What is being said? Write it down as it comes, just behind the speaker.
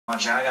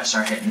Watch out, I gotta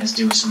start hitting this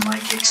dude with some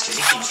light kicks because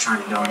he keeps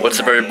trying to go.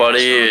 What's up,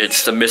 everybody?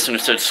 It's the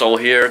Misunderstood Soul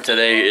here.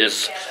 Today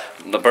is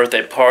the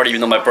birthday party,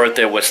 even though my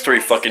birthday was 3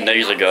 fucking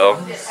days ago.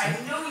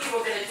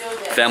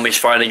 Family's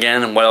fine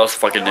again, and what else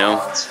fucking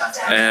new?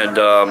 And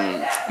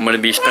I'm gonna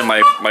be spending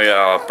my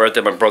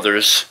birthday at my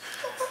brother's.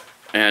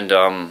 And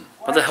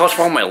what the hell's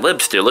wrong with my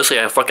lips, dude? Looks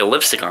like I have fucking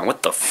lipstick on.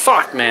 What the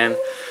fuck, man?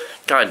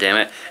 God damn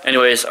it.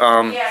 Anyways,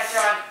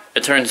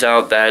 it turns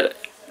out that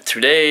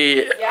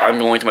today I'm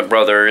going to my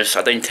brother's.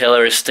 I think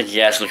Taylor is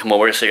stinky ass gonna come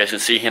over so you guys can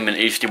see him in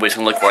HD what he's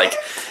gonna look like.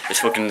 His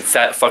fucking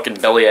fat fucking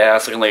belly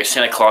ass looking like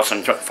Santa Claus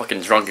and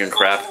fucking drunken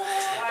crap.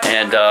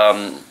 And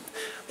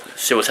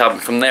see what's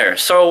happening from there.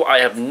 So I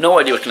have no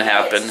idea what's gonna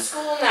happen.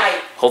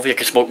 Hopefully I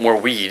can smoke more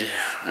weed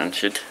and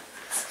shit.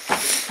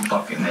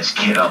 Fucking this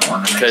kid up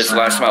on the Because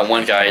last time I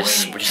won,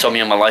 guys, when you saw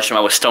me on my live stream,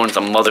 I was stoned as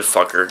a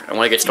motherfucker. And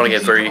when I get stoned, I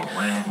get very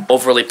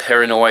overly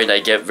paranoid. I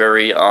get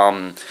very,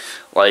 I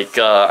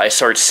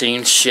start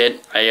seeing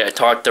shit. I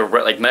talk to,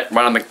 like,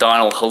 Ronald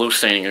McDonald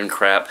hallucinating and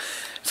crap.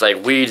 It's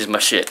like, weed is my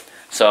shit.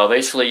 So,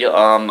 basically,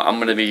 I'm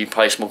gonna be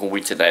probably smoking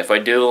weed today. If I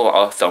do,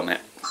 I'll film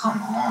it.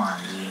 Come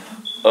on, dude.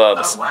 Oh,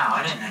 wow,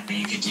 I didn't know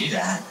you could do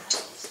that.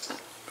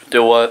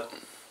 Do what?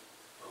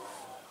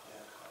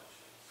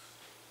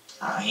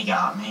 He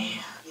got me.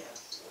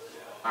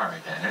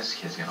 Alright then, this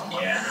kid's gonna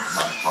love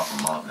fuck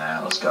him up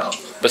now. Let's go.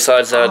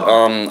 Besides that,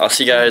 I'll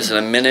see you guys in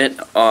a minute.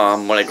 I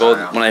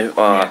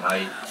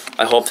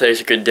hope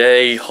today's a good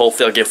day.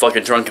 Hopefully I'll get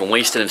fucking drunk and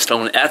wasted and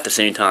stoned at the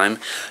same time.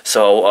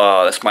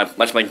 So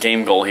that's my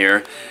game goal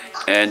here.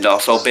 And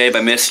also, babe,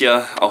 I miss you.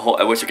 I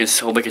hope I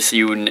can see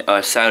you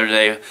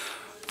Saturday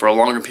for a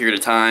longer period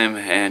of time.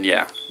 And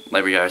yeah,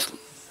 love you guys.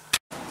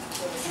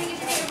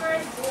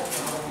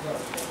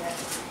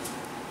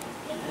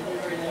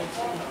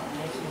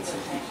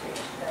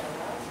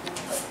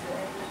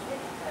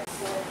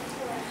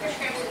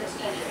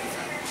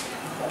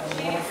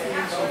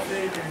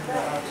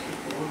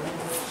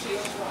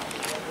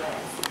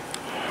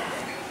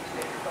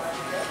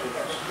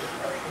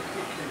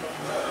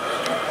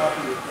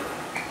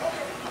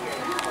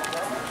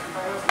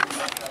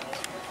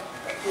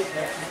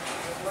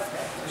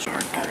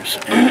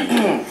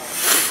 And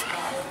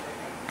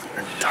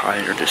I'm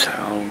tired as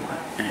hell,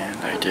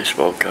 and I just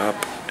woke up,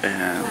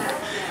 and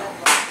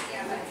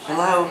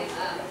hello.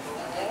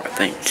 I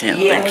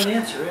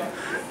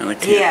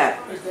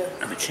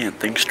can't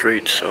think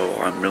straight, so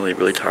I'm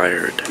really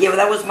tired. Yeah, but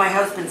that was my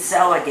husband's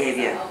cell I gave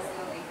you.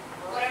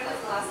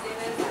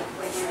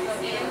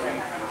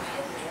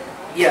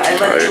 Yeah, I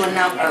left you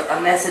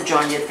a message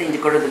on your thing to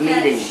go to the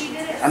meeting.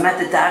 I'm at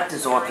the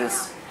doctor's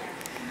office.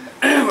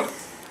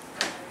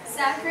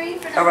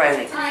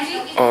 Alright.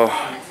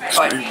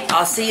 Alright,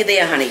 I'll see you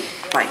there, honey.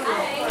 Bye.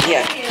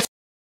 Yeah.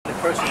 The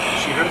person,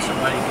 she heard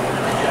somebody giving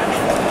an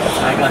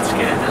injection. I got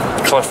scared.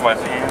 Cuff my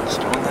pants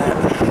doing that.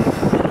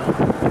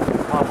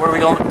 Where are we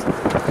going?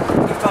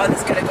 Your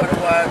father's gonna go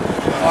to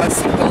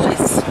R.C.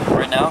 Willie's.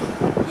 Right now?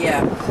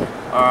 Yeah.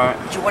 Alright.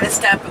 Do you want to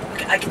stop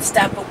at, I can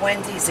stop at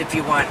Wendy's if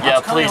you want.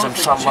 Yeah, please, I'm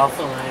so love.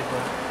 I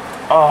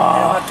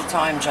don't have the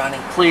time, Johnny.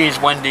 Please,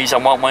 Wendy's. I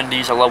want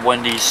Wendy's. I love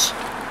Wendy's.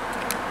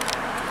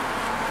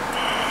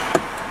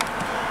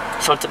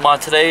 So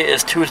today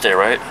is Tuesday,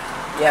 right?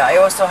 Yeah, I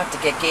also have to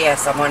get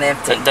gas. I'm on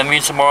empty. That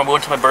means tomorrow I'm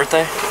going to my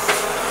birthday?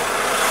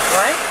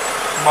 What?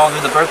 Tomorrow I'll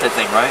do the birthday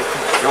thing, right?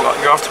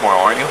 You're off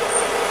tomorrow, aren't you?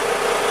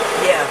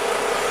 Yeah.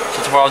 So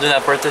tomorrow I'll do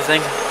that birthday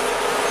thing?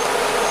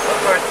 What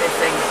birthday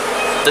thing?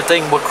 The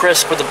thing with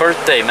Chris for the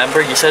birthday,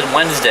 remember? You said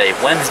Wednesday.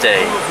 Right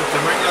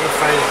now they're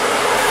fighting.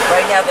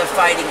 Right now they're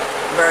fighting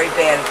very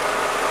bad.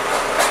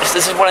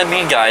 This is what I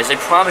mean, guys. They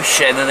promise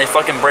shit and then they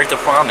fucking break the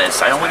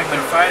promise. I don't even... They're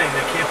fighting.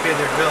 They can't pay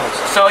their bills.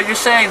 So you're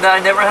saying that I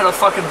never had a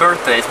fucking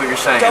birthday is what you're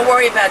saying? Don't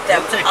worry about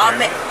them.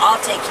 I'll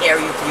take care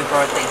of you for your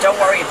birthday.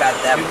 Don't worry about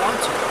them. You want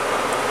to.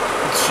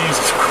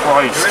 Jesus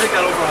Christ. You already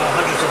got over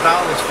hundreds of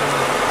dollars for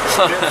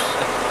the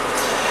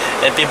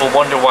gifts. And people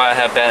wonder why I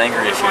have bad anger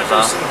issues,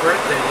 huh?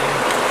 Birthday,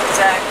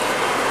 exactly.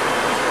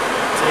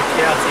 Take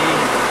you out to eat.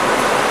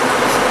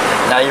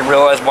 Now you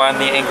realize why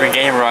I'm the angry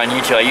gamer on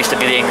YouTube. I used to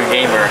be the angry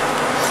gamer.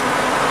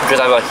 Because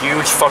I have a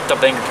huge fucked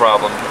up anger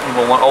problem.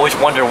 People always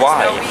wonder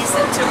why. There's no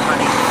reason to,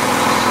 honey.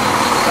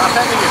 Stop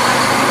having your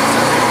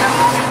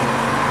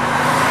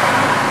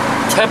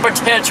temper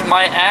tantrum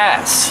my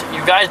ass.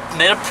 You guys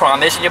made a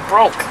promise and you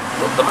broke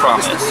the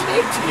promise. To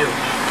you.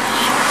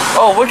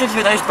 Oh, we'll give you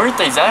a nice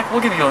birthday, Zach.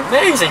 We'll give you an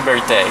amazing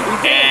birthday.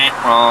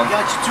 Wrong. I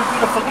got you 2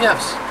 beautiful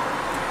gifts.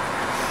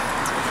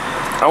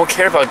 I don't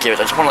care about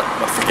gifts. I just want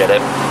to forget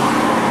it.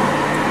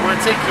 I want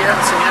to take you out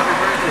and sing happy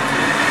birthday to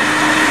you.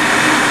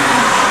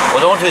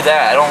 Well, don't do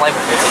that. I don't like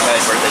when people say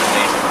happy birthday to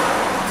me.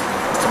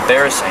 It's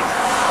embarrassing.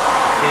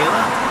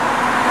 Kayla?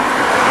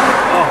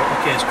 Oh,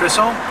 okay. Is Chris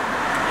home?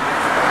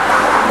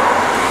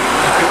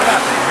 Okay, what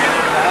happened? You ran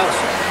out of the house.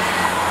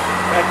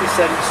 Becky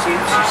said she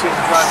seen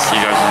the drive. See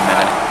you guys in a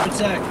minute.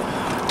 Exactly.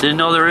 Didn't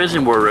know there is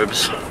any more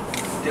ribs.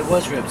 There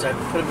was ribs. I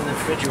put them in the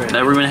refrigerator.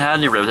 Never even had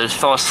any ribs. I just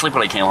fell asleep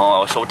when I came home. I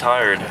was so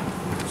tired.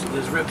 So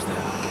there's ribs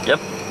there?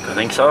 Yep, I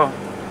think so.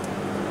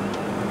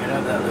 Get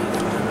out that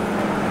later.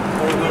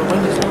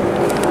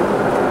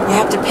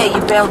 pay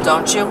your bill,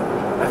 don't you?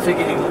 I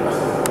figured you...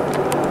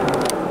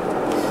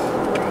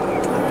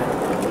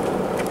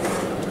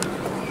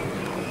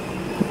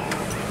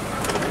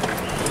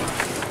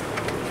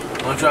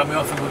 Want to drop me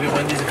off and go get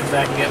Wendy's and come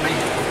back and get me?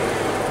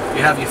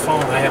 You have your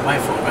phone. I have my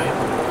phone, right?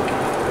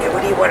 Yeah,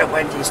 what do you want at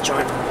Wendy's,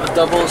 John? A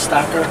double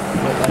stacker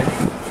with like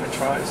French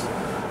fries.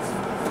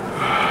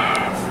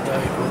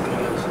 Diet Coke,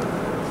 I guess.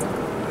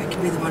 Right,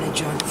 give me the money,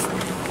 John.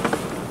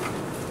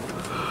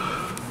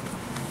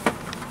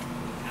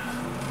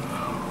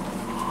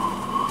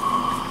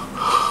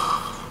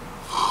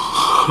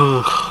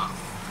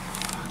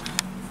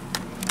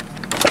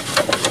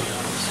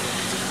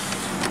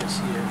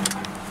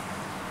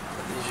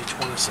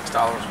 $26,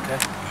 okay?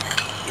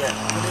 Yeah,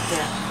 put it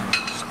there.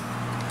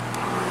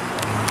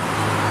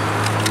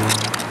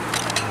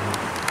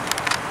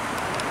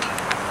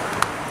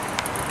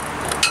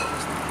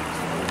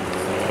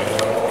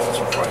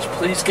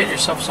 Please get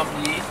yourself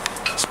something to eat,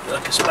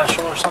 like a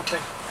special or something.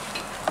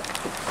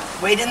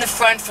 Wait in the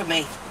front for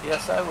me.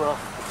 Yes, I will.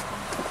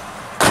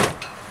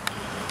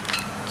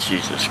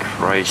 Jesus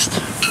Christ.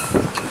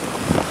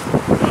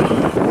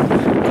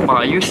 Come on,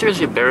 are you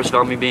seriously embarrassed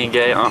about me being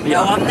gay? No, I'm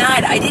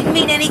not. I didn't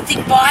mean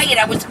anything by it.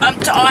 I'm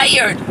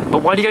tired.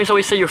 But why do you guys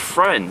always say you're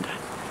friend?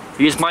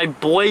 He's my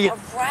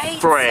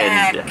boyfriend. All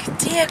right, Zach.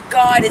 Dear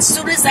God, as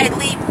soon as I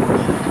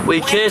leave... We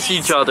kiss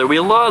each other. We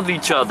love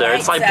each other. Right,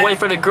 It's like Zach.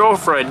 boyfriend and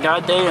girlfriend.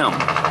 Goddamn.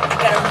 I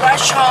gotta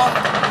rush home,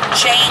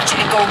 change,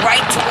 and go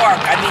right to work.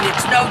 I mean,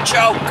 it's no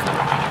joke.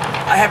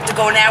 I have to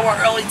go an hour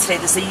early today.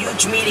 There's a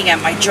huge meeting at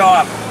my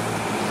job.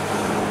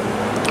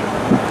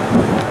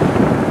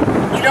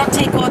 You don't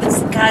take all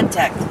this in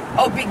contact.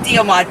 Oh, big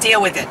deal, Ma.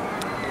 Deal with it.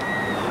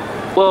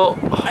 Well,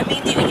 I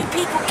mean, you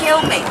people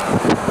kill me.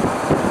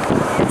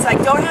 It's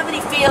like, don't have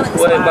any feelings,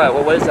 what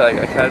Ma. is that?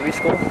 Like academy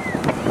school?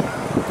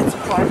 It's a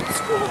private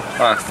school.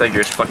 Ah,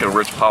 figures. Fucking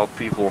rich pile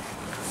people.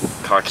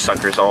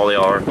 Cocksuckers, all they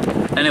are.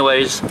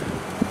 Anyways,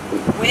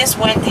 Where's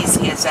Wendy's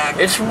here, Zach?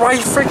 it's right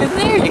freaking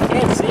there. You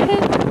can't see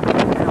it.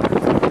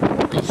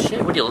 Holy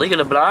shit, what are you, League of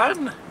the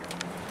Blind?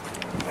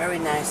 Very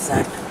nice,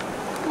 Zach.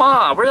 Come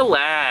on,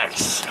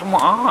 relax. Come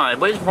on.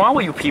 What is wrong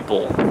with you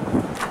people?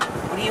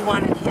 What do you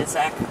want in here,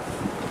 Zach?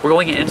 We're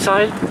going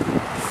inside?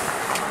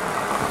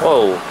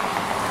 Whoa.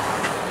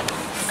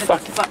 Look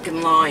at the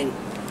fucking line.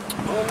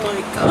 Oh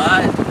my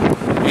God.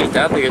 Ain't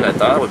that big as I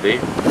thought it would be.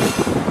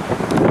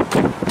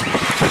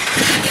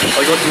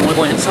 Oh, you want to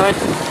go inside?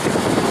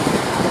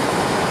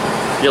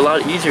 Be a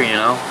lot easier, you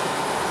know.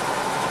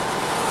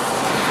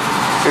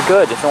 You're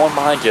good. There's no one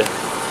behind you.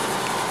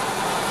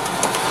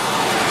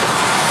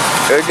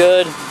 You're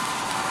good.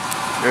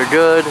 You're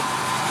good.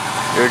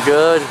 You're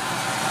good.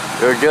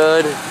 You're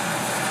good.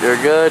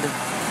 You're good.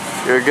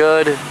 You're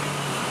good.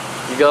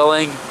 Keep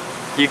going.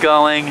 Keep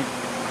going.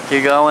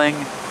 Keep going.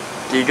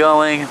 Keep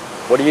going.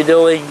 What are you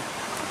doing?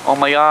 Oh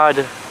my God.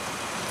 I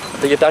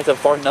think you're back to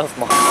far enough,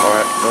 Mom.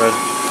 Alright, good.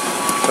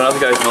 So now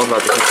you guys know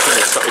about this.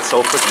 It's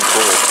so freaking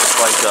cool.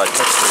 It's like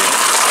touchscreen.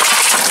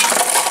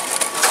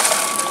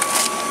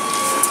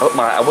 Oh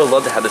my, I would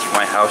love to have this for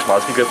my house,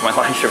 Mom. It's be good for my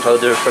live stream. All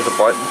I do is press a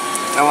button.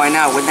 Oh, I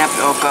know. Wouldn't that be...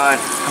 Oh, God.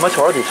 How much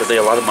are these? Are they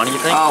a lot of money, you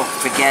think? Oh,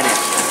 forget it.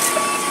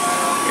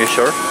 You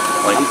sure?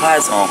 Like, I'm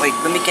positive. oh. Wait,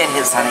 let me get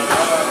his, honey.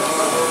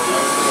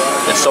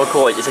 It's so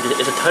cool. It's like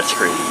it's a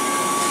touchscreen.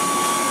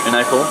 Isn't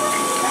that cool?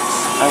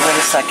 Oh, wait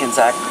a second,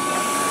 Zach.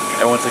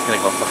 Everyone's thinking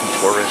like I'm a fucking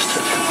tourist,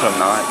 but I'm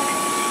not.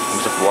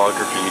 I'm just a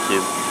vlogger for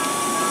YouTube.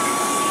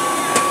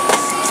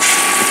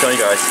 I'm telling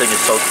you guys, this thing is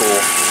so cool.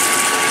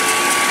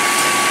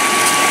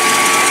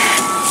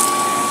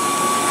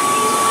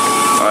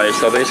 Alright,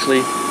 so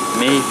basically,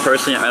 me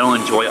personally, I don't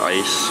enjoy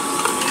ice.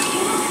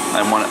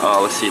 I want,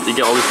 let's see, they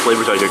get all these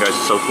flavors out here, guys.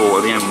 It's so cool.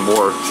 I think I have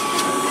more.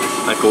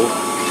 Isn't that cool?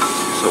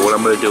 So what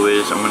I'm gonna do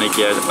is, I'm gonna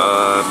get,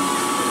 God,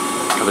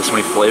 there's so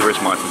many flavors,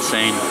 man. It's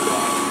insane.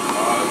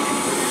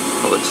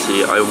 Let's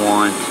see, I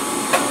want,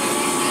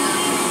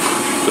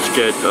 let's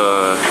get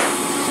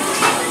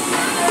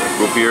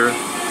root beer.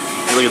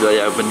 Look at that,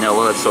 yeah,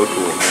 vanilla, that's so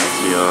cool. Let's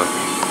see,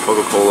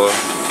 Coca-Cola.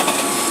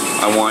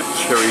 I want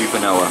cherry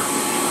vanilla.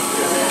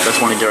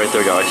 That's one to get right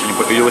there, guys. And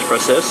what you do is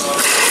press this,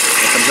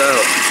 it comes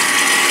out.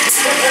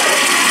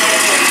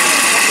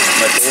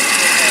 Isn't that cool?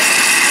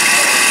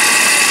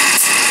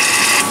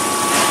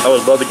 I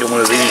would love to get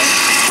one of these in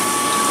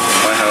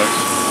my house.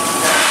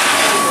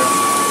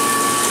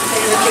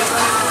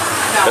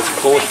 That's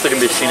the coolest thing to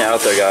be seen out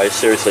there, guys.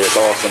 Seriously, it's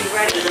awesome.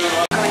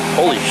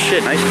 Holy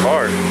shit, nice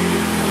car.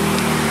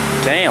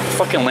 Damn,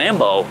 fucking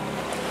Lambo.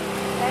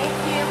 Thank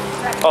you.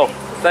 Oh,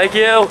 thank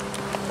you.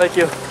 Thank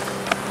you.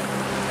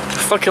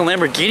 Fucking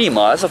Lamborghini,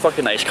 ma. That's a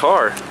fucking nice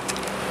car.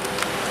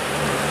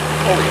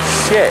 Holy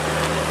shit.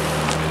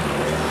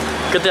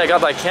 Good thing I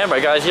got my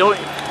camera, guys. You know,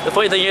 the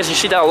funny thing is, you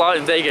see that a lot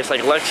in Vegas,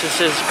 like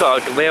Lexuses,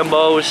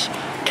 Lambos,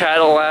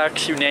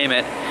 Cadillacs, you name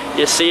it.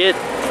 You see it,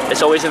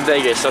 it's always in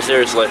Vegas, so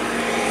seriously.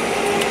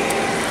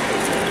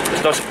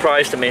 It's no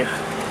surprise to me.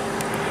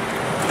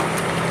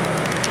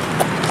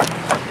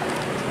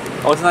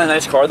 Oh, isn't that a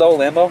nice car though,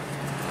 Lambo?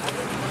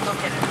 Look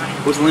at it, honey.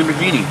 Who's the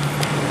Lamborghini?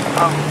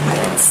 Oh, I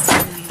didn't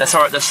see That's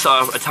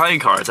Italian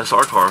cars. That's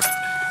our car.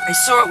 I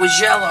saw it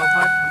was yellow,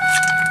 but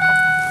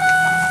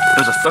It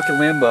was a fucking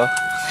Lambo.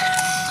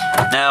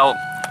 Now,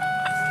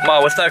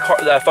 Ma, what's that car?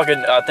 That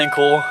fucking thing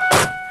cool?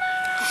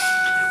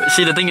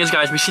 See, the thing is,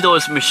 guys, we see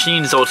those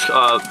machines, those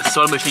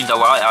soda machines a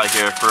lot out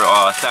here for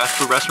fast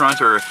food restaurants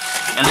or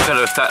any kind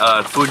of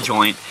food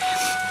joint.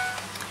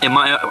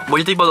 What do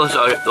you think about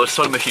those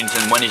soda machines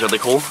in Wendy's? Are they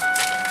cool?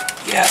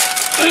 yeah,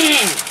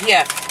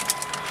 yeah.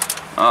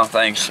 Oh,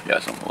 thanks.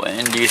 Got some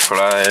Wendy's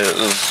fries.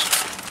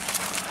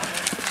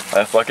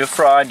 I fucking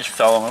fried, just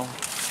fell on them.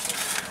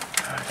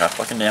 God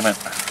fucking damn it.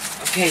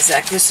 Okay,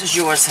 Zach, this is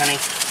yours, honey.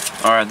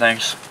 Alright,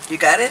 thanks. You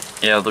got it?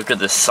 Yeah, look at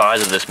the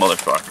size of this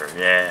motherfucker.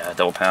 Yeah,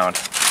 double pound.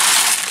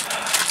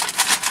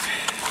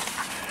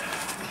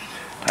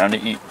 Time to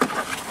eat.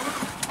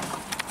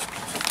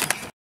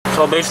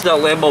 So basically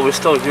that Lambo is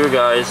still here,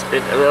 guys. I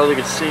don't know if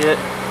you can see it.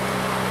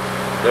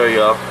 There you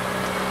go.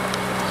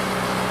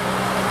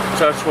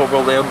 It's actual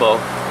real Lambo.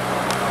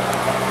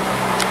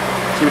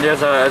 See, it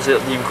has the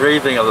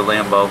engraving of the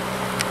Lambo.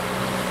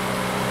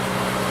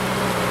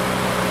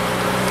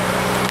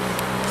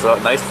 It's a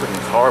nice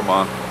freaking car,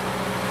 man.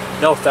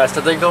 You know how fast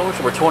that thing goes?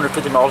 We're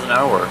 250 miles an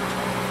hour.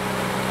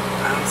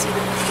 I don't see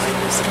the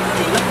flavors about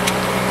it.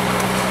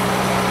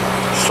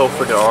 So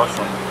freaking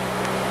awesome.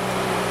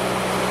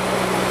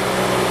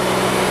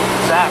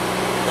 Zach,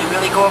 they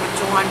really go over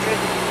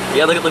 200?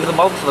 Yeah, look at the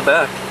models in the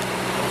back.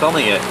 I'm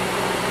filming it.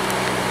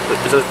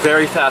 It's a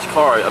very fast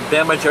car.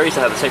 Bama Jerry used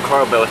to have the same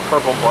car, but it was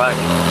purple and black.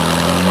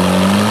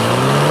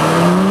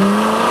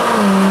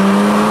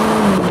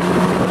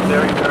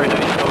 Very, very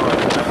nice car.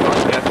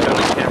 We have to go to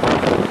the camera.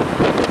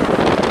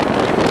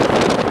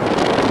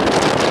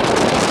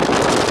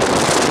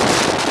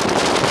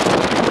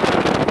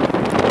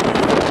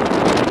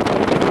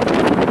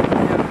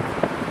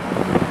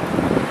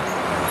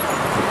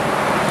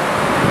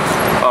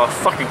 Oh,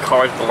 fucking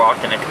car's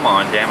blocking it. Come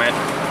on, damn it.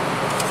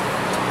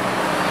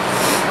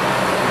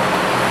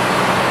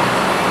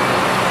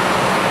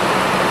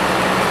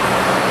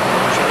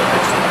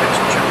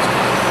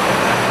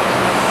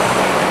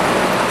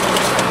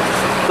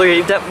 Look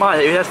at that,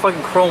 it has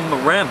fucking chrome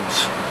rims.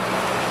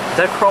 Is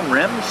that chrome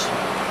rims?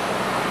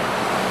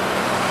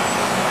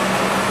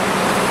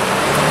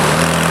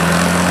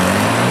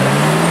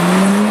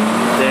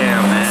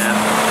 Damn, man.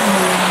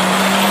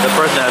 That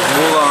person has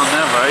moolah on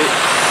them, right?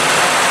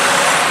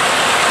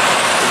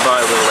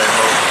 Goodbye, little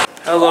Lambo.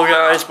 Hello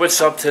guys,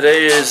 what's up?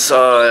 Today is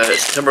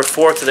September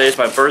 4th. Today is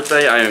my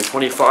birthday. I am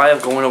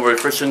 25. Going over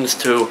to Christians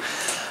to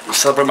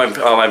celebrate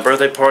my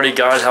birthday party.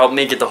 God help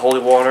me get the holy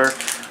water.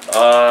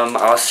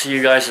 I'll see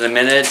you guys in a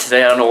minute.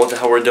 Today I don't know what the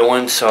hell we're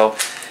doing, so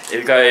if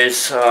you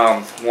guys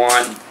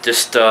want,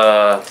 just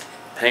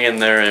hang in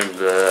there and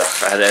I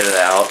had to edit it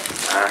out.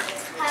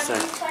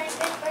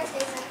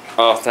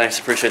 Oh, thanks,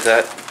 appreciate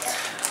that.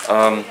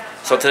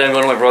 So today I'm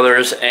going to my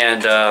brother's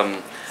and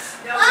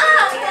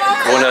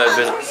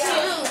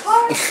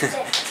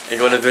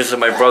going to visit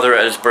my brother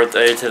at his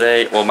birthday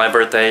today. Well, my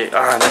birthday.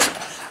 I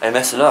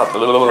messed it up.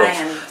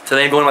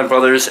 Today I'm going to my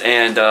brother's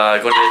and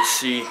going to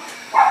see.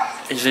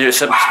 He's just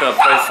gonna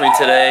play for me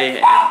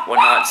today and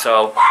whatnot.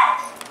 So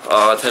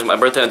today's my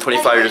birthday. I'm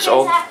 25 years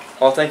old.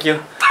 Oh, thank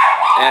you.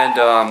 And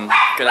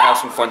gonna have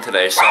some fun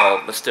today.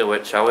 So let's do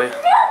it, shall we?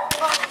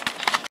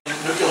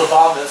 Nuclear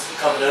bomb is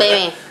coming in.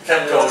 Baby.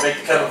 Chemical, make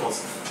the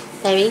chemicals.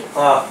 Baby.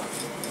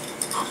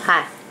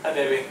 Hi. Hi,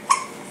 Baby.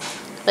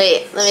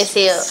 wait, let me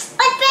see you.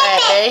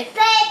 Alright, ready?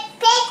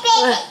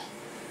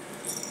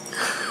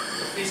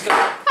 He's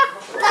gonna.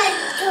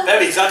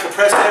 Baby, he's got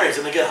compressed air. He's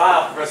gonna get high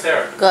off compressed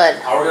air.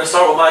 Good. We're gonna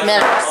start with my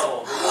Minutes.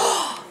 level.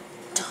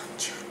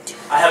 Don't you do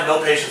I have no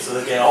patience with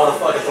the game. I want to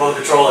fucking throw the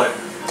controller.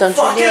 Don't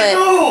you do it.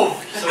 Move!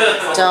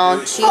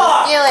 Don't you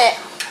do it.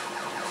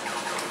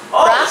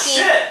 Oh Rocky.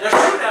 shit! They're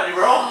shooting at me,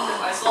 bro.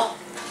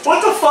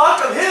 What the fuck?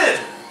 I'm hidden.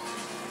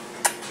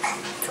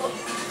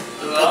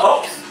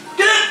 Oh,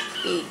 get it!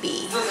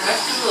 Baby.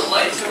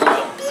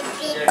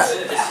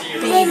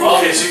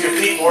 Okay, so you can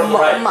peek more to the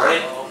right,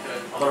 right?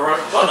 I'm gonna run.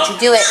 Don't you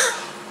do it.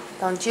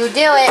 Don't you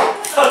do it.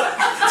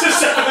 Just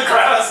step in the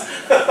grass.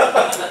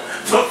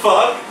 The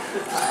fuck?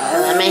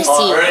 Let me see.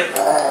 Alright.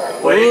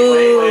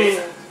 Wait.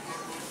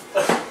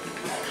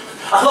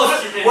 I love it.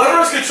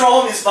 Whoever's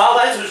controlling these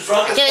spotlights is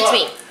drunk as Give it fuck. to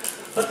me.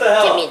 What the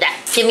hell? Give me that.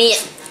 Give me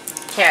it.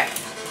 Here.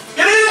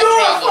 Get in the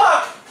door,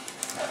 fuck!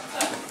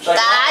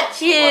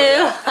 Got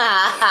you.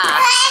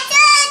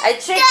 I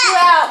tricked you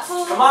out,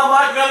 fool. Come on,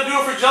 Mike, we gotta do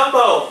it for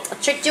Jumbo. I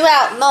tricked you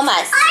out,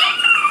 mamas.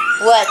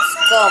 What's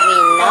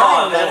going Come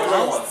on, on, man, we're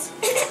doing mamas? one.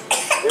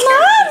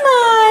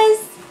 Mamas.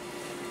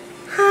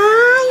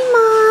 Hi,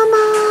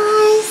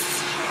 mamas.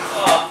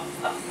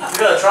 You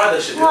gotta try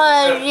this shit. Dude.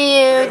 What are you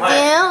Here,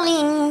 Mike.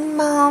 doing,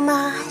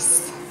 mamas?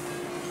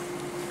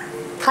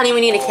 Honey,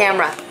 we need a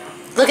camera.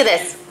 Look at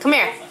this. Come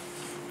here.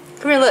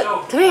 Come here, look.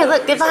 Come here,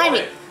 look. Get behind me.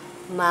 I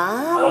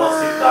don't want to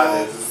see you die, Mamas.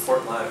 dude. This is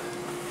important life.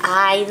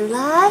 I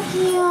love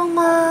you,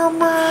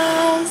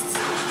 mamas.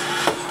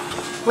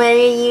 What are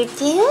you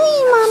doing,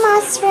 Mama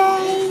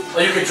Ray? Oh,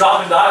 you can drop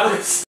and die with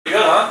this? You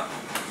good, huh?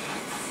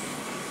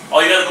 Oh,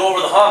 you gotta go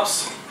over the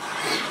humps.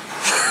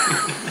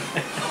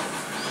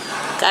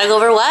 Gotta go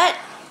over what?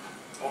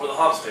 Over the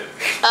humps, baby.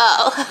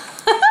 Oh.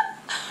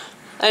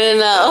 I didn't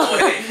know.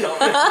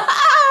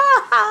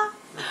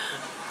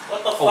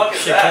 What the fuck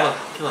is that?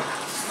 Kill him.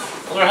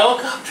 Those are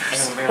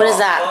helicopters. What is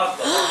that?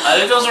 I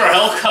think those are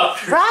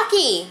helicopters.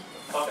 Rocky!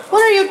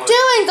 What are you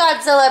doing,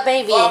 Godzilla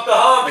baby? Fuck the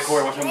humps. Like,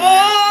 Corey, watch him.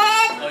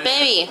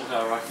 Baby.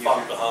 No, Rocky.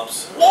 Fuck the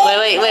humps.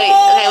 Wait.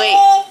 Okay, wait.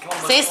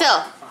 Stay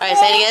still. Alright,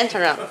 say it again.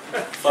 Turn around.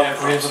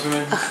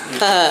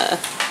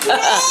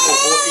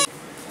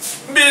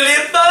 Billy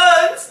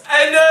Bugs,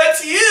 I know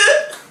it's you.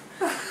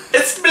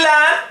 It's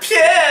Blind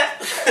Pierre.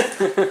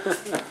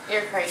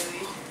 You're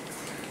crazy.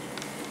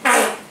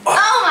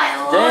 Oh my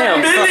lord.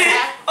 Damn. Billy,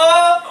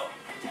 oh.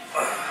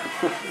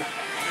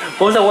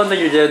 What was that one thing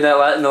you did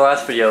in the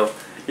last video?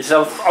 You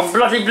said, I'm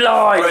bloody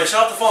blind. Alright,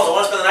 shut off the phone. I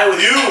want to spend the night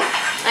with you.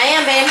 I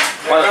am, babe.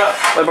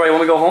 Wait, bro, you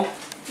want me to go home?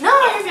 No,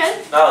 you're good.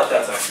 Not like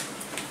that, sorry.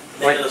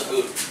 Make this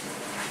food.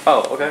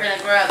 Oh, We're okay.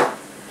 gonna grab.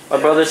 My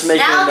brother's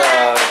making, Now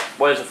then.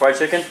 what is it, fried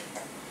chicken?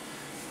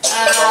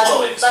 Buffalo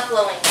wings.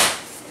 Buffalo wings.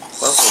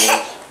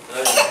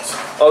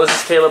 Oh, this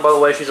is Kayla, by the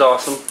way. She's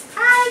awesome.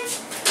 Hi.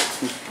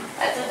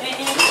 That's what we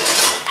do.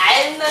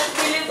 I'm not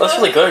Billy That's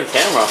really good on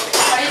camera.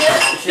 Are you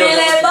good?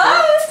 Billy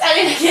Bones. I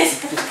didn't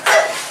kiss.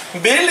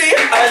 Billy,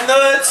 I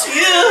know it's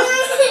you.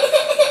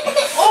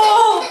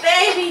 Oh,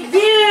 baby,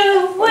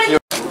 dude. What?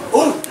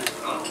 Ooh.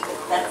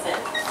 That's it.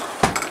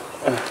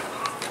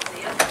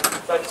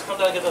 So just come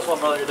down and get this one,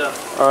 brother. You're done.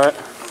 Alright.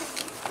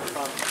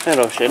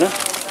 Hello, Shayna.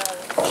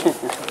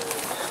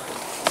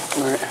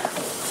 Alright.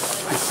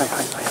 Hi.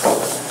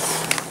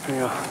 Here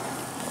you go.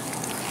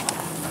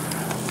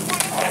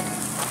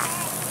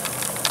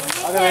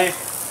 Okay.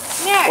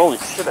 Here. Holy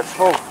shit, that's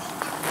full.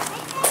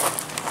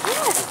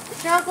 Yes,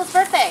 it's your uncle's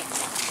birthday.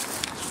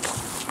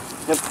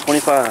 Yep,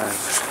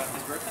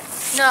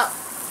 25. No.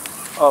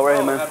 Oh, right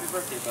here, man.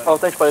 Oh,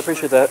 thanks, buddy. I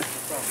appreciate that.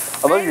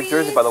 I love your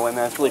jersey, by the way,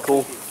 man. It's really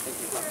cool.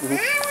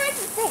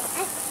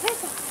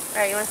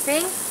 Alright, you want to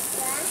sing?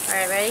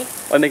 Alright, ready?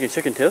 Oh, I'm making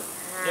chicken, too?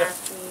 Yeah.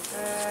 Happy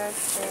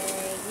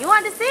birthday. You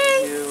want to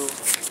sing?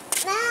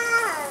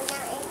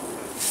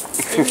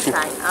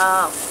 Inside.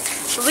 Oh.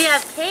 But we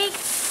have cake,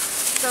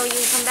 so you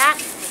can come back.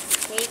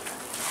 Cake.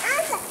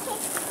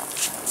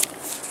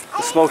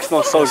 The smoke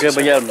smells so good,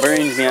 but yeah, it burns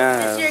me Is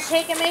eyes. your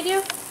cake I made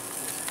you?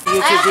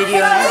 YouTube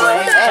video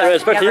anyway. Hey,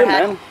 respect to you,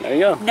 man. There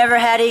you go. Never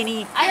had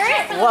any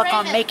luck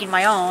on making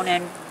my own,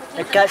 and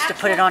the guts to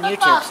put it on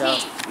YouTube. So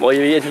Well,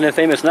 you're internet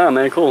famous now,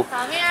 man. Cool.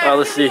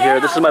 Let's see here.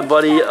 This is my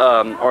buddy,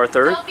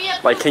 Arthur.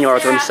 Like King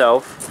Arthur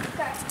himself.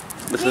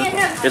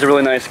 He's a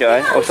really nice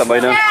guy. Oh, stop by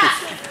now.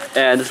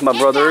 And this is my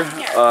brother,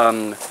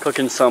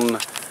 cooking some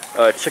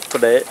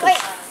Chick-fil-A.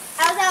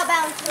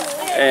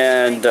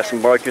 And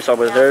some barbecue sauce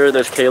over there.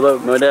 There's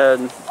Caleb, my dad.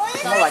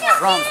 more like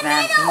drums,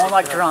 man. More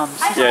like drums.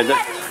 Yeah,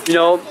 you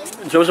know,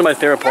 those are my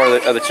favorite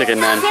part of the chicken,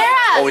 man.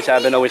 Always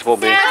have been, always will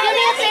be. You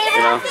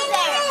know?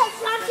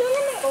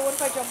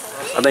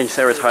 I think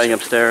Sarah's hiding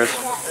upstairs.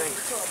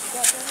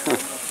 Put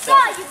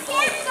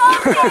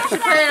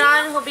it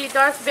on, he'll be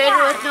Darth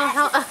Vader with no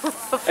helmet.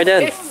 Hey,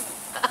 Dad.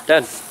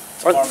 Dad.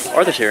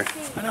 Arthur's here.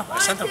 I know. I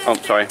sent them. Oh,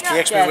 sorry. He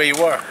asked me where you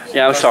were.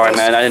 Yeah, I'm sorry,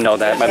 man. I didn't know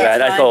that. My bad.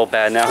 I feel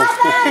bad now.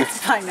 It's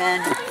fine,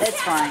 man.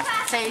 It's fine.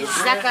 Say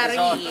Zachary.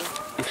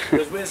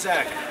 Where's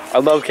Zach? I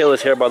love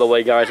Kayla's hair, by the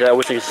way, guys. I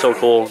wish it's so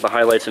cool. The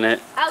highlights in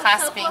it.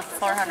 Clasping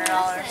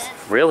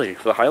 $400. Really?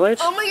 For the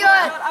highlights? Oh my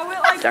god.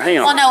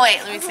 Damn. Well, no,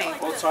 wait. Let me see.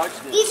 Both sides?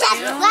 Wait,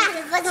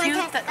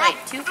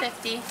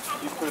 250. You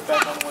put it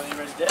back on the one you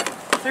already did.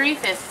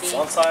 350.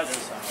 One side or the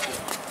side.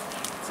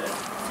 That's it.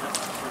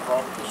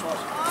 Barbecue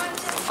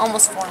sauce.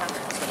 Almost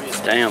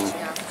 400. Damn.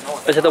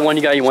 Is that the one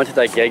you went to,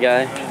 that gay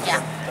guy?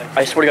 Yeah.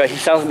 I swear to God, he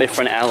sounds like my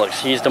friend Alex.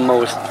 He's the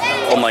most,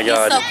 oh my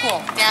God. He's so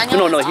cool.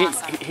 Daniel No, is he,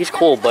 awesome. he's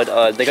cool, but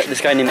this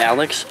guy named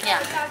Alex,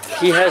 Yeah.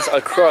 he has a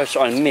crush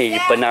on me,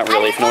 but not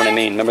really, if you know what I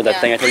mean. Remember that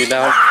thing I told you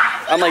about?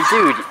 I'm like,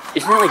 dude,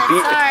 isn't that like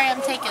beat? Sorry,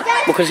 I'm taking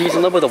Well, because he's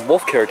in love with a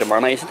wolf character, Mar.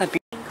 I'm like, isn't that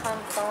beat?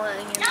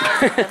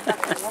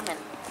 woman.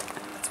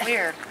 It's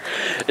weird.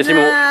 It's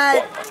even,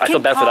 I feel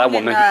bad for that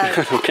woman.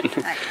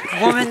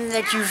 Woman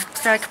that you,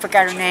 I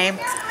forgot her name.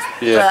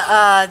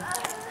 Yeah. But,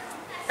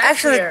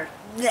 actually,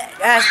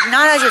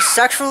 not as a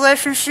sexual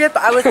relationship,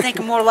 I would think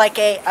more like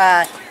a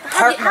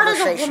partner How does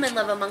a relationship. woman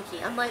love a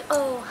monkey? I'm like,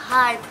 oh,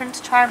 hi,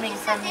 Prince Charming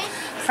from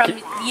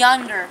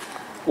yonder.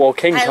 Well,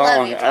 King I love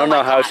Kong, you. I don't Oh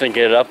know my how it's going to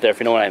get it up there, if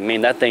you know what I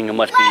mean. That thing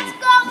must be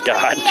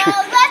God.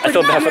 I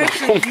feel bad for You the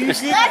should woman.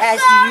 use it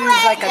as you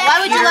use like a Why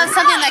would you love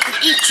something that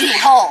could eat you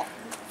whole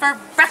for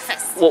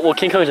breakfast? Well,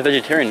 King Kong's a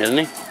vegetarian, isn't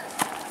he?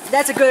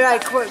 That's a good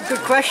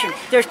question.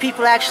 There's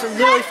people actually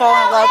literally fall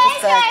in love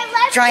with a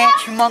giant,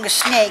 humongous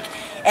snake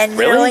and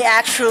literally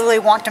actually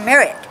want to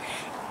marry it.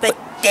 But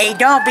they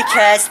don't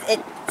because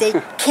they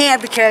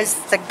can't because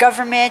the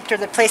government or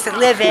the place they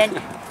live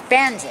in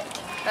bans it.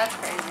 That's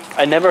crazy.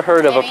 I never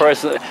heard of a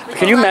person.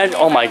 Can you imagine?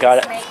 Oh my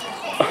God.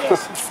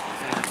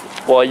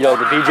 Well, you know,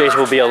 the BJs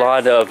will be a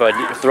lot of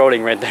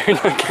throating right there.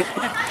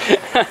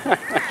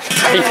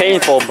 It'd be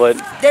painful, but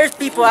There's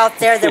people out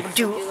there that would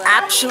do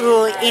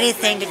absolutely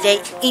anything to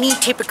date any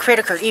type of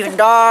critter, even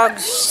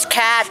dogs,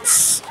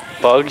 cats,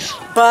 bugs.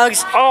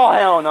 bugs. Oh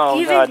hell no!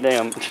 Even-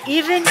 Goddamn.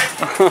 Even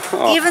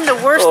the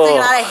worst thing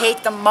that I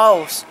hate the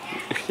most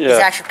is Yeah.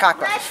 actually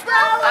cockroaches.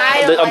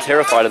 I'm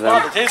terrified of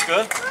them. They taste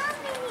good.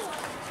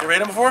 You ate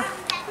them before?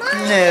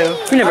 No.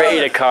 You never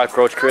ate a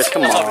cockroach, Chris.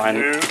 Come on.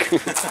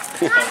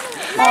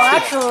 Well,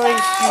 actually,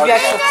 you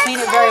actually clean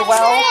it very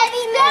well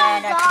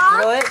and actually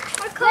grill it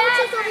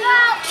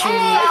to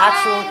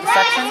actual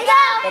perfection.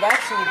 It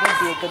actually would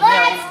be a good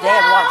meal, and they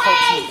have a lot of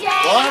protein.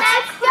 What?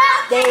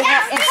 They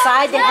have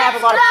inside. They have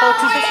a lot of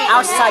protein.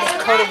 Outside is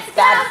coated with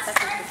bad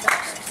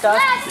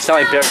stuff. You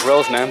sound like Bear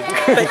Grylls, man.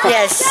 But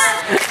yes,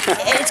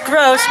 it's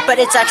gross, but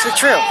it's actually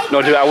true.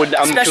 No, dude, I'm too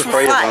Especially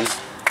afraid of them. flies.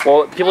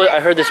 Well, people,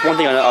 I heard this one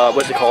thing on,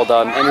 what's it called,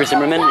 Henry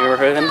Zimmerman, you ever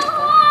heard of him?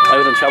 I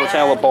was on Travel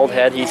Channel, a bald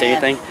head, he said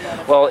anything.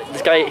 Well,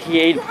 this guy, he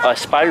ate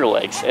spider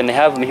legs, and they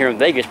have them here in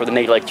Vegas where they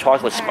make like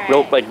chocolate,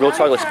 real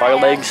chocolate spider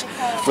legs,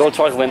 real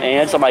chocolate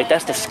ants. I'm like,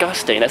 that's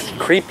disgusting, that's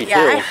creepy Yeah,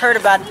 I too. heard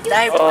about.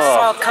 I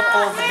saw a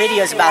couple of the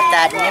videos about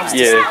that, and it was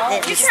just, Yeah.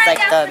 it was like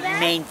the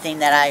main thing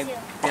that I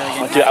really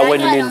didn't. Dude, I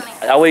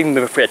wouldn't even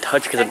be afraid to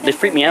touch because they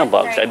freak me out,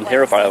 bugs. I'm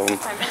terrified of them.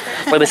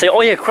 Like they say, oh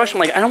yeah, crush them.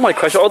 Like, I don't want to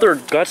crush all their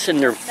guts and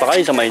their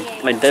bodies on my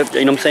dead,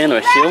 you know what I'm saying, or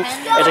a seal.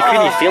 It's a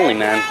creepy feeling,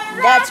 man.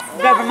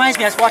 That reminds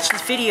me, I was watching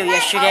this video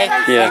yesterday,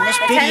 Yeah. and this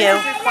video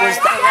was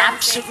the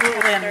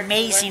absolutely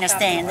amazingest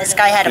thing. And this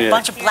guy had a Yeah.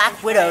 bunch of black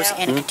widows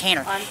in a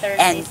container,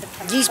 and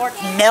these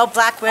male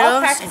black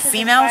widows and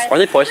females. Are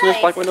they poisonous,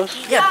 black widows?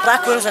 Yeah,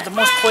 black widows are the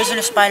most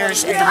poisonous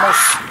spiders and the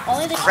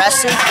most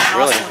aggressive, and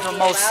Really? also the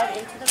most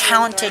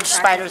talented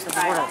spiders of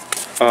the world.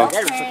 Oh.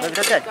 That looks really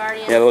good.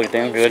 Yeah, they look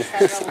damn good.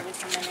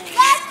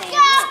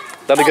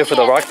 That'd be good for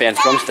the rock band's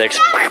drumsticks.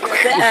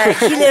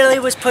 He literally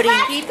was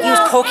he was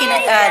poking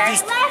at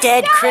these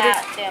dead critter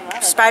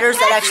spiders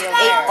that actually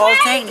ate all the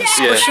thing, and he's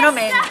Yeah. squishing them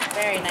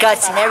and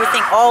guts and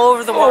everything all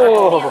over the water.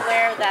 Oh,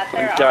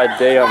 god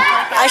damn.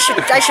 I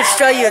should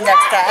show you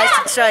next time. I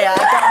should show you. I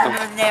don't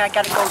remember the name. I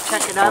gotta go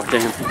check it up.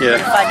 Damn. If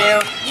Yeah. I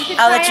do,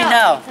 I'll let you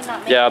know.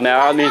 Yeah, man.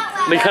 I mean,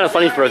 it'd be kind of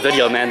funny for a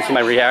video, man, to see my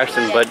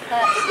reaction, but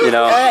you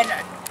know.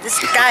 This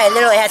guy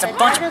literally has a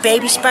bunch of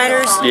baby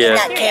spiders Yeah. in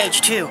that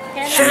cage too.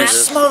 They're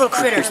small little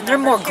critters, and they're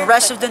more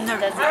aggressive than their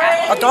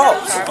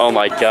adults. Oh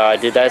my god,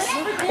 dude, that's.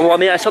 Well, I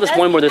mean, I saw this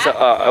one where there's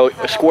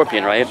a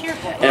scorpion, right?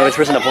 And it was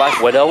versus a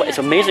black widow. It's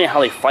amazing how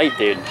they fight,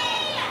 dude.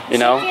 You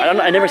know,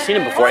 I never seen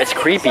it before. It's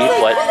creepy,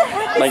 but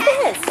like,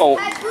 oh.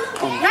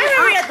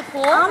 Hurry at the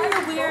pool. I'm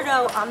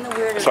the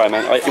weirdo. Sorry,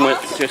 man. You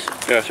want just?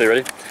 Yeah, so you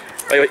ready?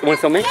 You want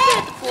to film me?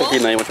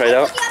 15 minutes. You want to try it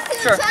out?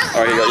 Sure.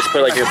 Alright, here you go. Just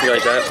put it like here,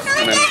 like that,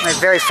 and then. My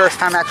very first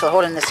time actually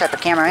holding this type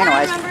of camera,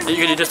 anyways. You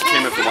can do just the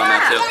camera if you want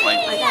that too.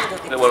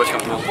 Like, what was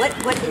coming up?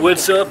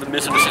 What's up,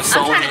 Mr.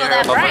 Soul trying to go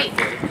that bright.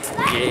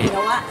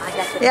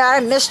 Yeah. Yeah, I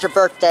missed your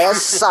birthday.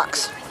 This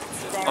sucks.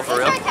 Oh, for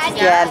real?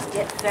 Yeah.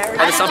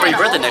 I'll just celebrate your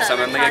birthday next time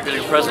and make a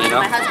good present, you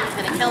know? My husband's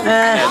gonna kill me.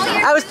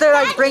 I was there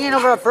like bringing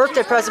over a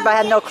birthday present, but I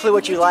had no clue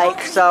what you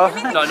like, so.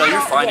 No, you're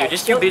fine, dude.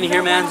 Just you being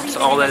here, man, it's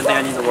all that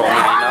I need in the world,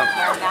 man,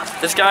 you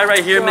know? This guy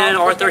right here, man,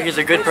 Arthur, he's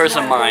a good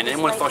person of mine.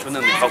 Anyone fucks with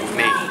him, they fuck with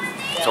me.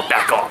 So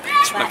back off.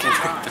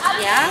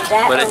 Yeah?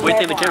 But what do you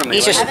think of the camera, man?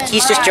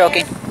 He's just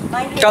joking.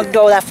 Don't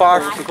go that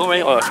far. Cool,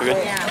 right? Oh, that's so good.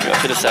 Yeah,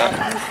 check this out.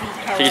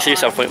 So you see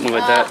yourself moving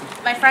like that.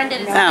 My friend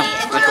didn't see Yeah. it.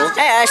 Isn't that cool?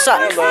 Hey, I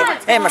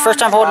suck. Hey, my first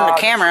time holding the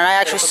camera, and I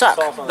actually suck.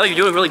 No, you're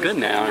doing really good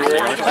now. Honestly.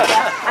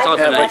 It's all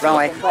been nice. Wrong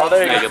way.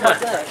 There you go, bud.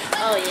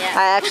 Oh yeah.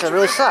 I actually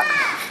really suck.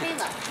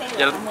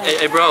 Yeah,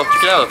 hey, bro,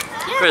 check it out.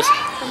 Chris,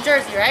 From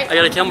Jersey, right? I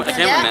got a cameraman.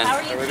 Yeah, how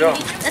are you?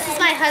 This is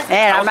my husband.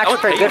 And I'm actually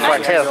pretty good for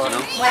it, too.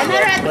 I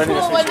met her at the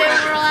pool one day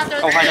when we were all out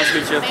there. Oh, hi, nice to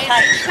meet you.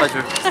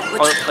 Pleasure.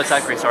 Oh, that's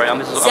Zachary. Sorry, I'm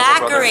Mrs.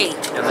 Zachary.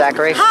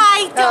 Zachary.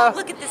 Hi, don't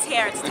look at this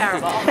hair, it's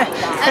terrible.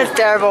 It's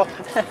terrible.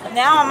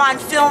 Now I'm on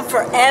film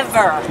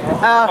forever.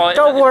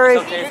 Don't worry.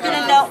 You're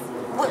gonna know,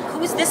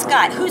 who's this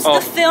guy? Who's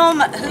the film,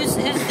 who's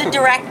the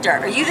director?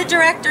 Are you the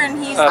director and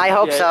he's... I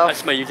hope so.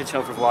 That's my YouTube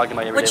channel for vlogging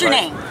my everyday What's your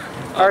life. name?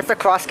 Arthur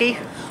Krosky.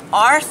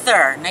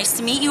 Arthur. Nice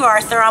to meet you,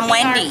 Arthur. I'm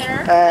Wendy.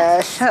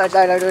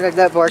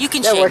 That worked. You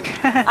can that shake.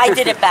 worked. I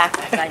did it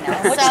backwards, I know.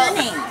 What's your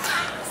name?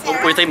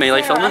 What do you think, man? You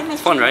like filming?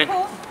 It's fun, right?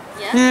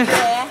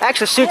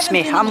 Actually suits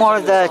me. I'm more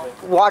of the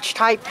watch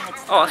type,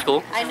 Oh, that's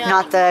cool.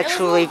 not the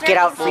actually get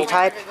out free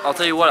type. I'll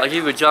tell you what, I'll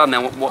give you a job,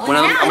 man. When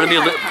I'm gonna be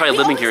probably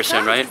living here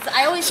soon, right?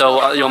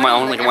 So, you know, my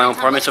own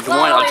apartment. So if you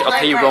want, I'll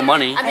pay you real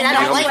money. I mean, and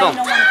I you don't help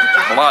me like film.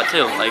 A lot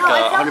too, like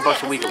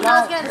 $100 a week at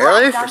least.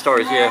 Really? For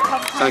stories, yeah.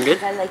 Sound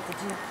good?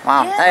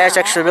 Wow, that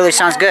actually really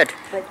sounds good.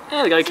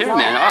 Yeah, we got a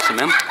cameraman. Awesome,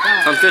 man.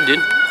 Sounds good, dude.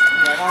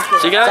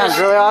 So you guys, Sounds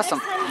really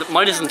awesome.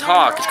 money doesn't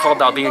talk. It's called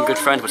about being good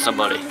friends with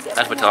somebody.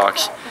 That's what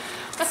talks.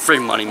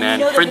 Frig money, man.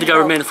 Frig the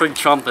government, frig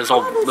Trump, his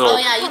old little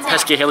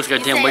pesky hair looks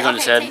like a damn wig on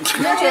his head. It's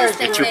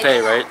toupee,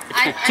 right?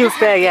 Too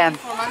big, yeah.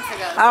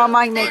 I don't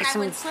mind making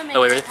some.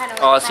 Oh, wait,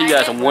 I'll see you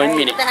guys in 1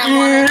 minute.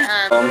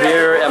 I'm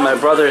here at my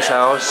brother's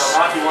house,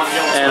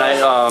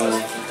 and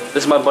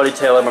this is my buddy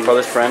Taylor, my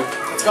brother's friend.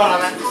 What's going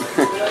on,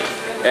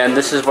 man? And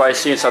this is what I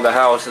see inside the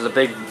house. There's a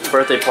big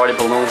birthday party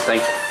balloon thing.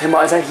 Hey,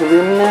 Ma, is that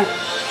helium in there?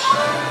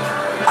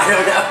 I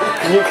don't know.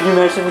 Can you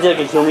imagine if we did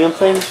like a helium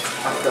thing?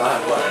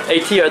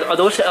 AT, are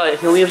those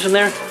heliums in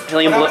there?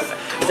 Helium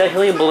is that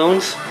helium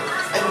balloons?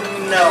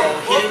 No,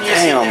 he didn't use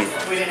Damn.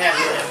 helium. We didn't have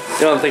helium.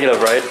 You know what I'm thinking of,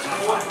 right?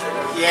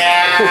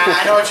 Yeah,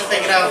 I know what you're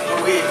thinking of.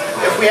 But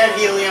if we had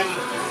helium,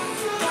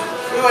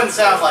 we wouldn't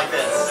sound like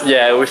this.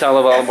 Yeah, we sound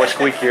a little more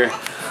squeakier.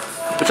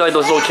 We sound like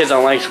those little kids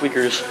don't like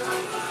squeakers.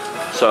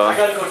 So, I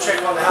gotta go check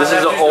on the house. this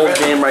is an old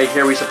game right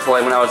here we used to play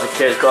when I was a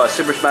kid. It's called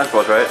Super Smash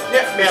Bros, right?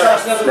 Yeah,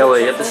 Melee.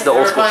 Melee, yeah, this is the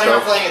old school We're planning on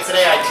stuff. playing it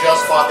today. I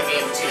just bought the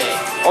game today.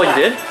 Oh, you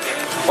did?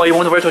 Oh, you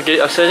went to Retro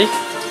City?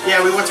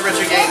 Yeah, we went to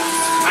Retro Game.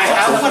 I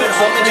have one at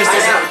home, it just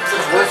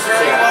doesn't work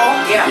very well.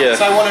 Yeah.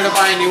 So I wanted to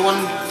buy a new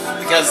one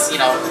because,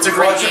 you know, it's a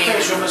great game.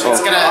 It's gonna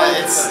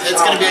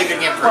be a good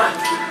game for me.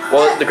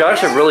 Well, the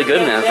graphics are really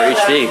good, man, for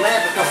HD. It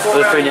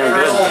was pretty damn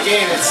For good. the whole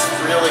game, it's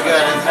really good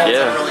and holds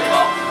Yeah. up really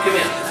well.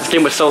 This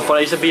game was so fun.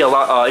 I used to be a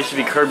lot. I used to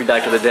be Kirby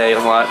back in the day a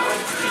lot.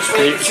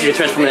 You could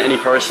transform into any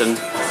person.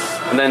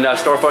 And then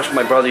Star Fox with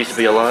my brother used to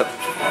be a lot.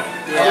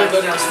 Yeah.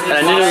 And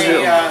I knew it was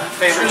good.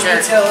 Favorite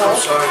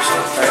characters.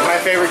 My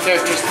favorite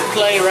characters to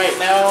play right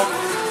now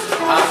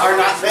are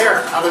not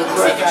there other than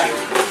Pikachu.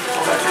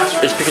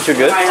 Is Pikachu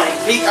good?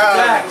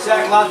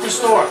 Zach, lock the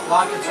store.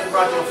 Lock it so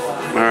Rocky will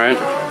fly. Alright.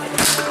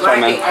 Sorry,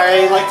 man.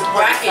 I like to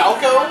play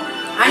Falco.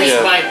 He's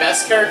Yeah. my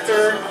best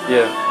character.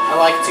 Yeah. I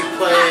like to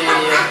play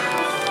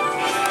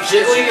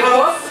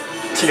Jigglypuff.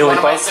 One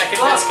of my second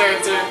best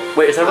character.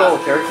 Wait, is that a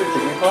little character?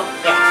 Jigglypuff?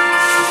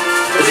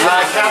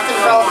 Captain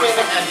Falcon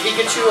and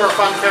Pikachu are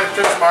fun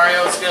characters.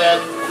 Mario's good.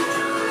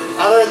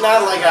 Other than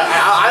that, like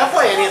I'll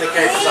play any of the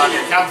characters on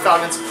here. Captain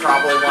Falcon's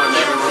probably one of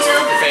everyone's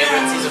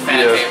favorites. He's a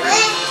fan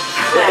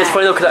favorite. It's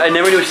funny though, because I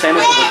never knew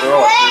Samus was a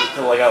girl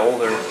until I got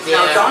older.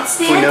 Yeah. Don't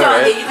stand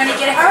on it. You're gonna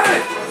get hurt.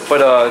 But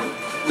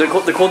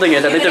the cool thing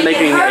is, I think they're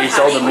making a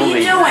Zelda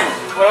movie. What are you doing?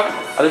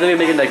 I think they're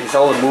making like a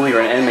Zelda movie or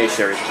an anime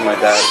series, something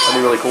like that. That'd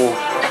be really cool.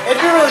 It'd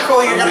be really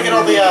cool. You're gonna get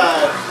all the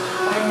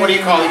what do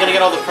you call it? You're gonna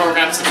get all the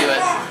programs to do it.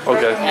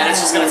 Okay. And it's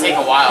just gonna take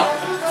a while.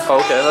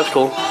 Oh, okay, that's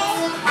cool.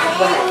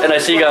 And I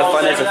see you got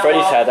Five Nights at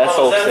Freddy's hat. That's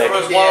so sick.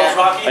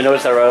 Yeah. I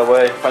noticed that right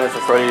away. Five Nights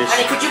at Freddy's.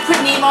 Honey, could you put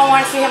Nemo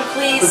on for him,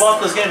 please? We bought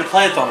this game to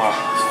play it, Thomas.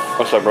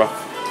 What's up, bro?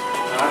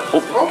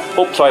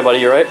 Oh, sorry, buddy.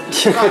 You're right. I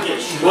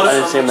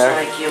didn't see him there.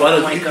 You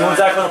want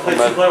Zach to play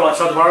 2-player? Want to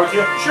start the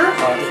barbecue? Sure.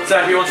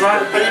 Zach, you want to try?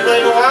 Have you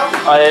played in a while?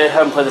 I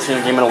haven't played this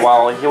game in a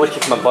while. He always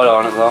kicks my butt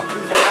on it though.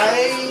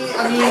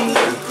 I mean.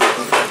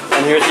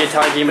 And here's the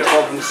Italian Game of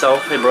 12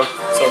 himself. Hey, bro.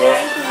 So, bro.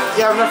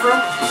 You have enough room?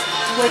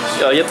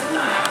 Yep.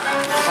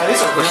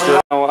 These are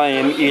good. Now I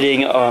am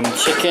eating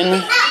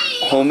chicken,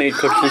 homemade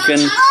cooked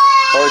chicken,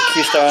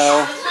 barbecue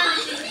style,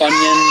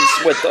 onions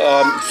with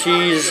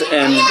cheese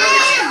and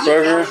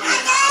burger,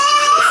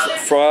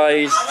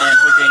 fries, and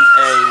drinking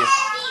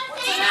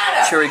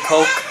a cherry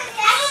Coke.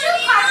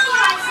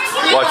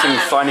 Watching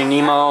Finding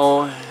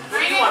Nemo,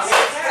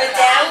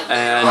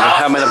 and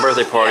having a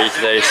birthday party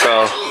today.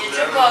 So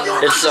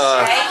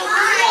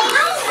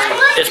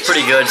it's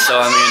pretty good. So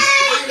I mean,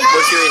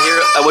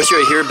 I wish you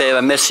were here, babe.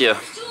 I miss you.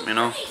 You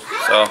know.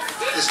 So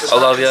I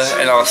love you,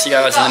 and I'll see you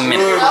guys in a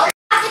minute. They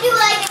have to do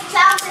like a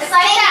jump, it's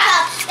like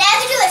that. They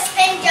have to do a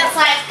spin jump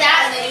like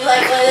that, and then you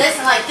like this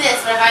and like this.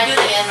 But if I do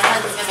it again, my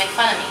husband's gonna make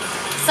fun of me.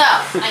 So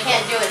I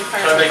can't do it in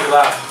front of him. Make you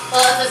laugh.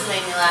 Well, it doesn't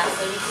make me laugh,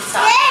 so you can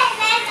stop.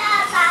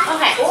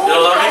 Okay. You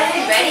don't love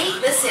me? Ready?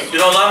 Listen. You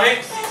don't love me?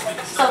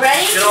 So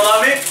ready? You don't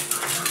love me?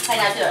 Okay,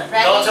 now do it.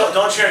 Ready?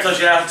 Don't share until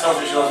she has to tell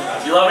me she loves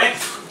me. You love me?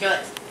 Do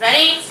it.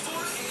 Ready?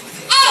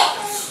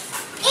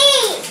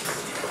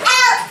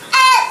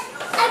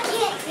 I can't do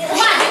it. Come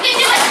on, you can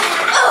do it.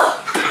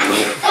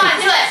 Come on,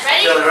 do it.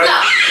 Ready? Taylor, ready? Go.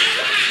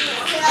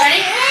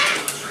 Ready?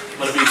 I'm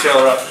gonna beat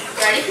Taylor up.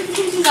 Ready?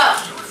 Go.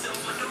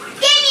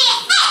 Give me an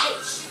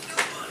H.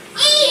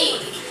 E.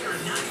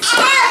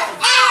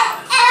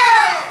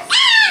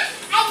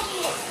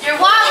 You're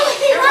wobbling.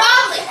 You're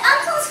wobbling.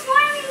 Uncle's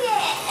forming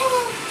it.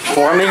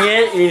 Forming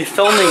it? He's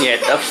filming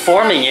it. That's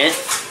forming it.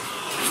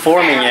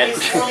 Forming it.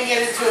 He's filming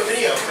it into a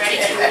video. Ready?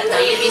 No,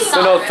 you'd be No,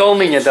 solid.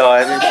 filming it though.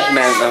 I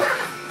meant no.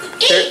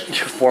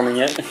 Forming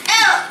it.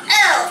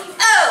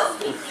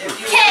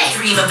 Okay.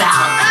 Dream about.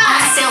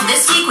 On sale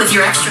this week with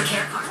your extra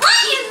care card. What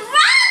is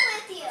wrong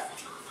with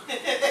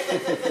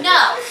you?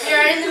 No,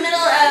 you're in the middle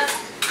of.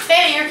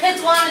 Baby, your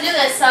kids want to do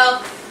this,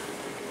 so.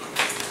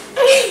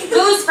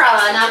 Goose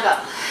fella, now go.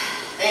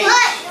 Hey.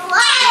 What?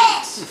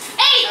 H.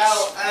 E.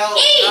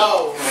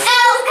 No.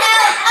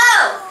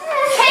 L.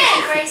 K.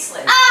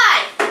 Bracelet.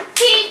 I. T.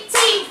 T.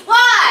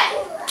 Y.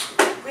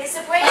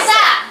 Bracelet, Like bracelet.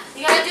 that.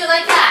 You gotta do it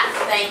like that.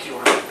 Thank you.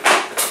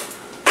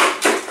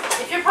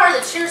 If you're part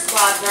of the cheer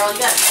squad, girl, you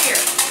gotta cheer.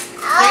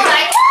 So you're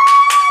like.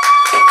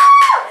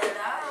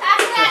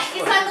 After that,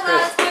 he's like the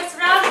loudest voice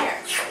around here.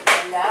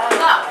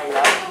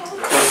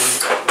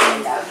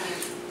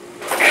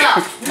 Go.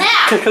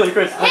 Now,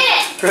 Chris. hit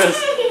it.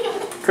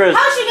 Chris.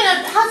 How is she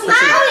gonna try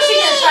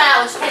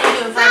out what she can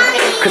do in front of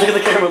Chris, me? look at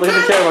the camera. Look at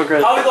the camera,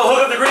 Chris. How we go hook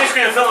up the green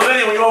screen and film a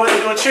video when you're over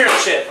there doing cheer and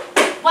shit?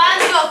 Why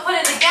don't you go put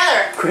it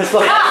together? Chris,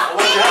 look.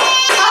 Where's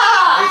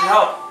your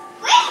help?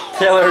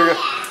 Taylor,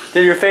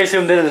 dude, your face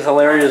zoomed in is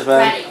hilarious, man.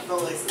 Ready.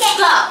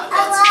 Go.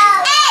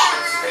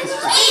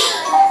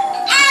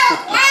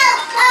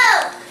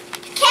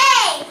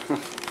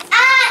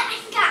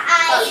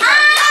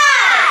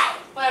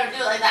 Whatever, do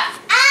it like that.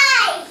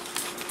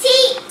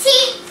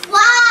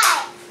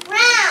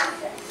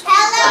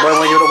 Bro,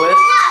 wanna give it a whiz?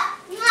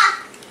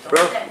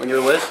 Bro, wanna give it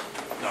a whiz?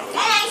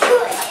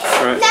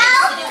 Alright.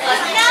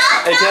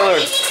 Hey, Taylor.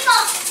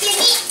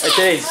 Hey,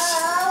 Chase.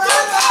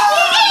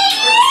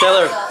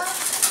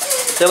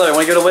 Taylor,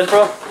 wanna give it a whiz,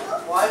 bro?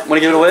 What? Wanna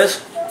give it a whiz?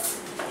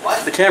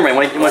 What? The camera,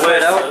 wanna try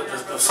it out?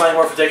 The sign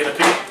more for taking a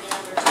peek.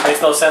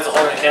 Makes no sense of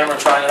holding the camera and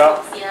trying it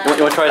out.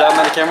 You wanna try it out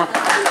on the camera?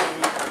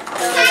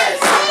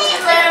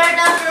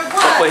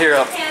 Put here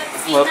up.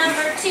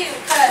 Number 2,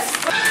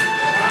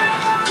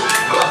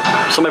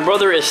 So my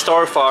brother is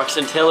Star Fox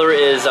and Taylor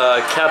is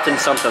Captain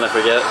something, I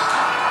forget.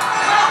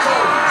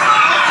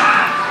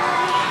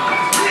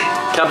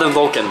 Captain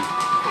Vulcan.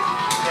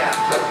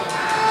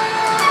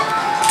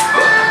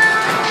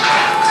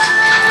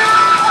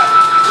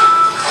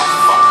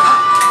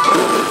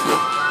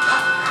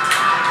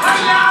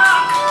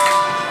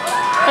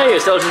 Hey,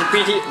 it's the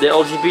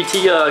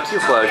LGBTQ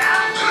flag.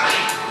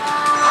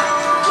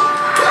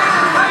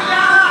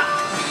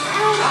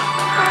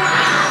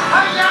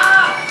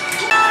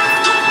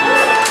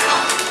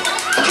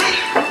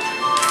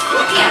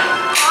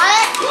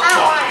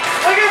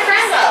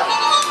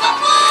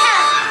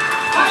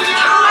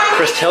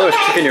 Chris Taylor's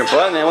kicking your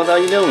butt, man. What the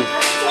hell are you doing?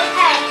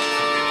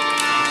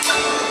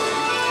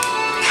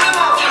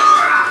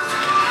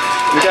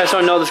 You guys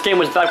don't know, this game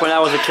was back when I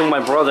was a kid with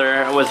my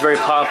brother. It was very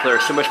popular.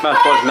 Super Smash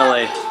Bros.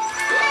 Melee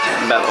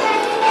battle.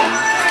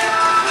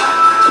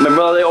 My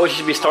brother, they always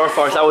used to be Star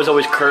Fox. I was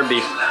always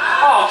Kirby.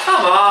 Oh, come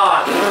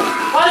on!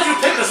 Why did you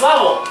pick this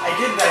level? I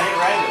didn't. I hit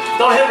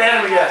random. Don't hit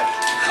random again.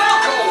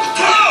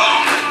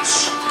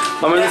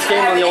 Remember this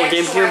game on the old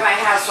GameCube? My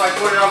house, so I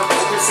brought it over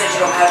because Chris said you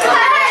don't have it.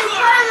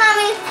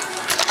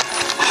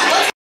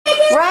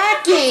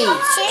 Rocky!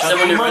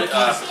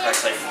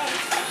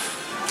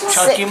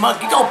 Chunky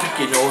monkey, don't pick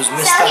your nose,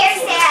 mister.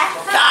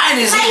 Nine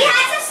is here.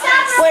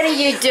 What are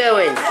you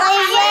doing?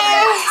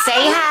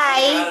 Say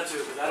hi.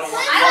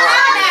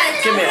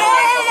 Come here.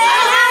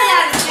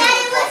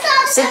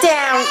 Sit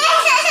down.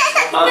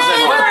 What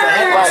the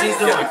heck was he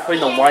doing?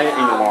 Putting the wire in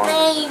your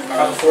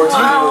arm. 14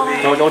 would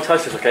be... No, don't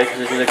touch this, okay?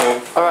 Because it's gonna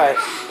go... Alright.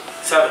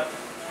 7.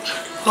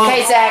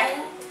 Okay, Zach.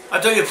 I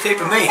thought you were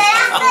taping me.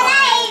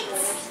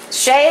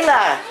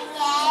 Shayla,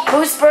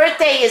 whose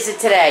birthday is it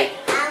today?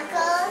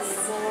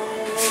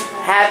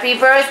 Happy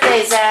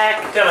birthday,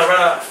 Zach. Damn, I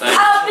ran out.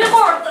 Happy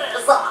birthday,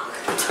 Zach.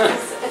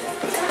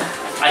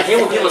 I hate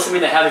when people send me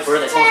the happy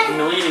birthday. It's the most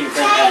humiliating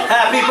thing ever.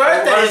 Happy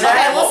birthday, Zach.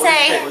 I will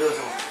say,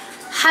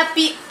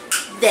 happy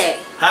day.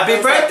 Happy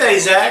birthday,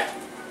 Zach.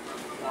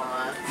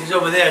 He's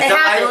over there. Is It that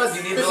light happens. on? Do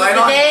you need This the is light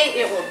the on? day,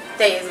 it will,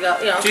 days ago,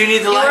 you know. Do you need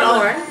the you light were on?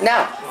 born. No.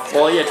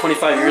 Well, yeah,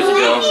 25 years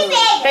ago.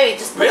 Baby,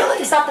 just put,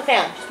 Really? stop the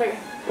fan. Just put your...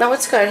 No,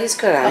 it's good. He's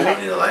good on You it.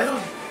 need the light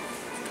on?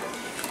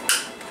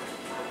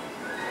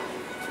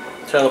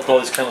 Taylor put all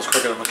these candles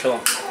quicker than I'm gonna kill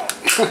him.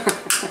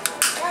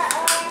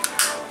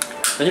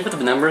 Did you put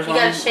the numbers You on?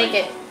 gotta shake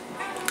it.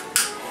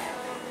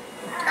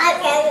 I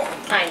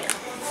know.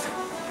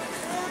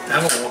 That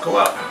won't go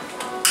up.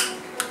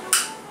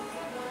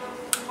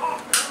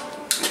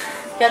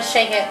 You gotta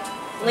shake it.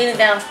 Lean it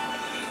down.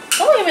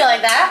 Don't look at me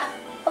like that.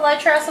 I'll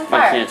light your ass on I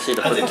fire. can't see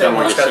the I put the think that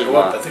camera one's to gotta see go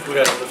up. I one. think we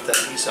gotta lift that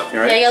piece up. You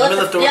right? Yeah, you Let me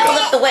lift lift the you have to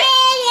wick lift the wick.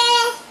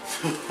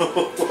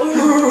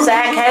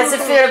 Zach, how does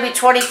it feel to be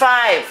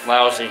 25?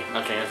 Lousy.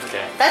 Okay, that's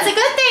okay. That's a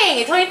good thing.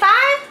 You're 25,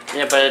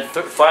 Yeah, but it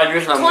took 5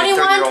 years and I'm a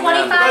 21, 30-year-old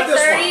man. 25,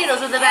 30.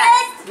 Those are the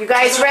best. You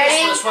guys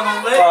ready? This one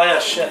on the lid? Oh yeah,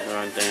 shit.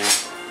 Right there.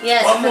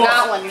 Yes, One you more.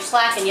 forgot one. You're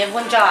slacking. You have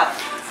one job.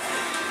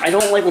 I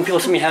don't like when people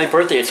send me happy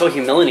birthday. It's so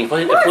humiliating. Put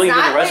it No, it's in a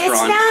not. It's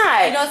restaurant. You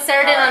not. know what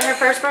Sarah did on her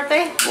first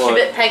birthday? She What?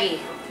 bit Peggy.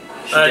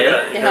 She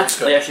did? Yeah.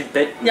 They actually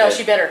bit. No,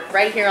 she bit her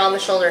right here on the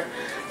shoulder.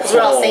 Because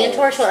we're all singing to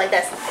her. She went like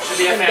this.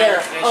 be a And family bit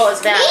her. tradition. Oh,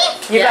 it's bad.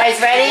 You Yeah. guys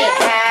ready? Yeah.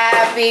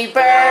 Happy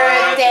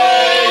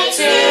birthday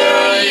to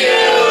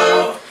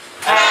you.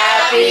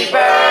 Happy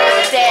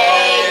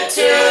birthday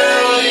to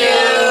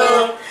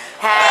you.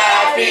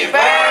 Happy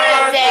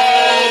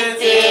birthday,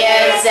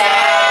 dear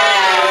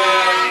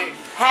Zach.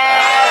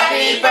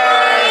 Happy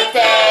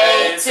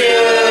birthday to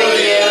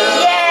you.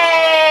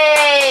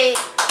 Yay!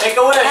 Make a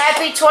wish.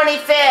 Happy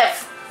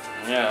 25th.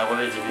 Yeah, what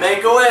did you do?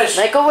 Make a wish.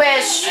 Make a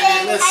wish.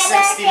 And you live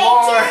 60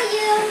 more.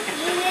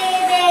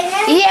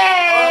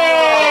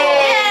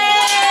 Yay!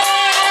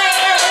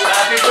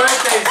 Happy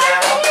birthday,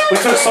 Zach. We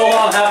took so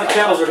long, half the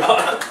candles are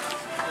gone.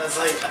 That's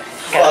like...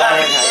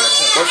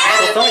 What's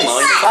the film,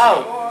 Molly?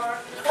 Oh,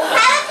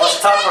 What's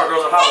the top part,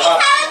 girls? Are hot.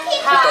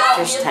 get that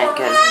fish tank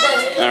in.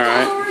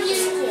 Alright.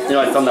 You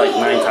know, I filmed that like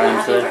 9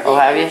 times today. Oh,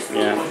 have you?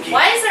 Yeah.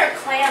 Why is there a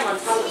clam on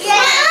top of the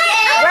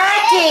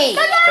Rocky!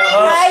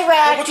 Hi,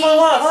 Which Rocky. one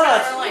was? Hold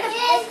on.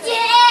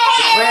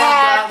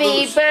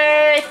 Happy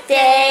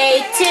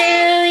birthday to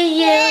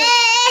you.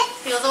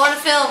 He doesn't want to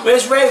film.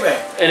 Where's Ray Ray?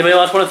 Anybody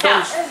else want to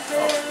film?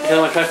 You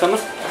want to try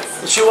filming?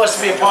 She wants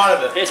to be a part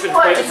of it. It's been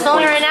What, it's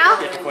filming right now?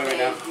 Yeah, it's recording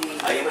right now.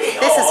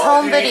 This is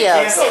home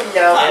videos.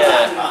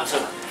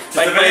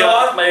 My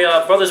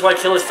brother's wife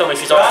Kill is filming.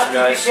 She's awesome,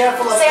 guys.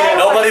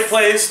 Nobody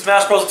plays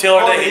Smash Bros. Until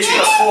our day he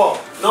cheats.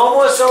 No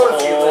more soda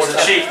cubes. Oh, the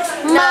cheat.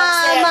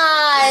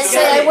 Mama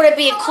said I wouldn't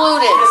be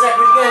included.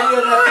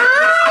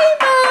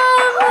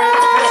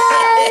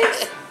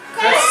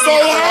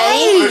 Say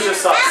hey.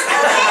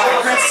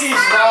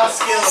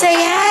 Say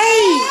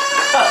hey.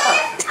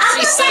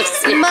 She's so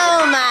sweet.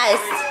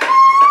 Momas.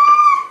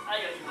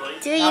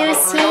 Do you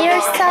see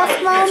yourself,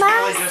 Mama?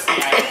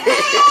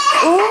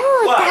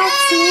 Ooh,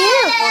 that's you.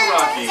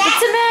 What's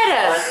the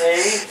matter?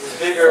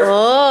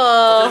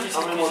 Oh.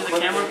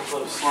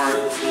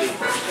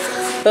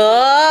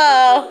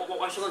 Oh.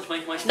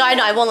 No, I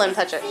know. I won't let him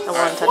touch it. I won't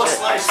let him touch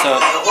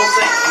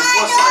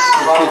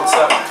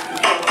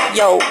it.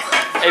 Yo.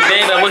 Hey,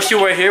 babe, I wish you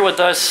were here with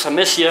us. I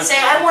miss you. Say,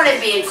 I want to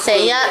be included.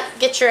 Say, yeah,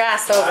 get your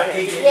ass over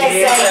here.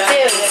 Yes, I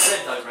do.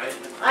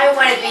 I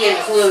want to be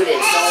included.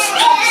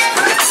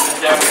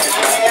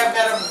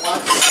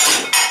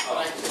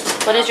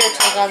 What is your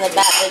take on the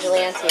Bat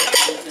Vigilante?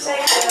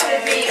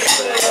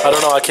 I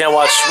don't know. I can't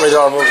watch rated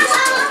R movies.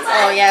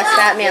 Oh, yes,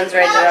 Batman's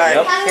rated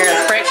R. Yep. You're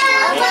a prick.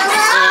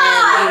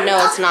 And you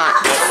know it's not.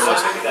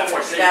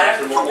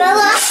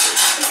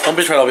 Don't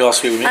be trying to be all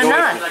sweet with me. I'm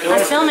not.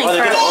 I'm filming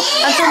for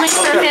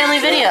family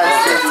videos.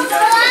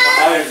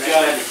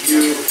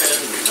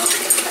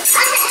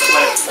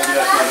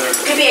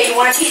 Come here, you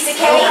want a piece of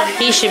cake?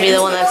 He should be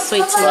the one that's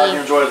sweet to me.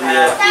 You want a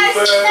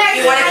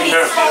piece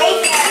of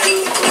cake?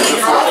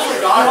 You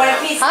want a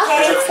piece of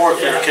cake?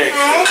 Cake.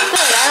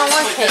 Good, I don't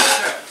want cake.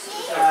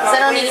 Because I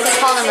don't need to be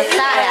calling him a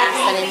fat ass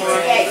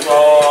anymore.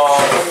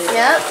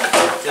 Yep.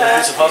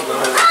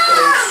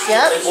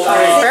 Yep.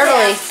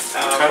 Verbally.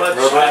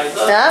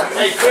 Yep.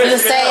 You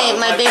say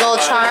my big old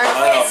charm.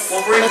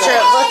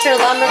 What's your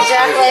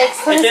lumberjack legs?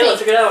 Let me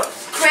see.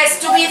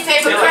 Chris, do me a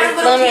favor, cut a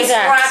little piece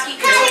of Rocky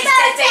because he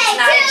says he's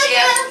not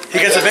here. He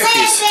gets a big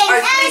piece. Or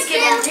please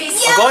give him a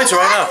piece. I'm going to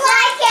right now.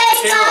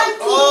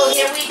 Oh,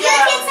 here we go.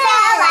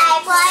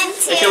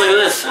 Hey, look at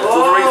this.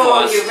 Wolverine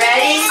claws. You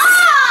ready?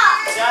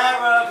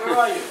 Where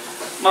are you?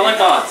 My leg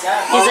box.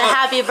 He's a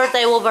happy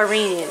birthday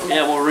Wolverine.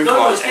 Yeah, Wolverine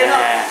claws.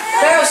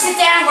 Pharaoh, sit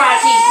down,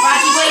 Rocky.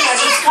 Rocky, wait,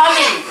 he's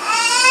coming.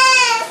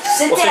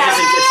 Sit Well, down.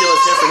 since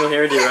Sheila's here for no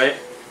hairdo, right?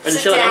 And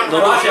Sit down.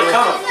 Sheila's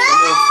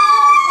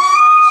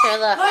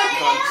Shayla.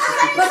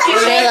 Look, you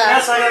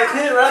Shayla.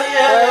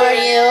 Where were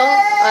you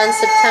on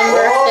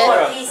September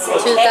 5th,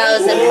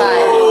 2005?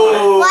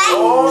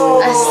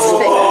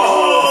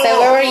 So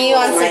where were you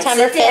on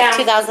September 5th,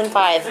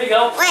 2005? There you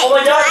go. Wait, oh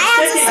my God, I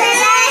have to say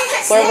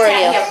that? Where were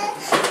you?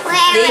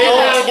 What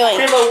were you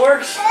doing? Shayla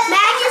works.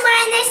 Imagine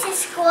wearing this in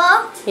school.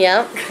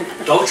 Yep.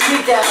 Don't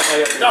treat that.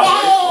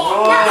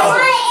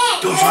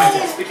 Don't try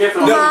this. Be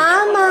careful.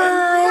 Mama.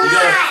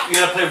 You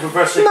gotta play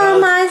reverse psychology.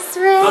 Mama's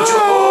red. Don't you?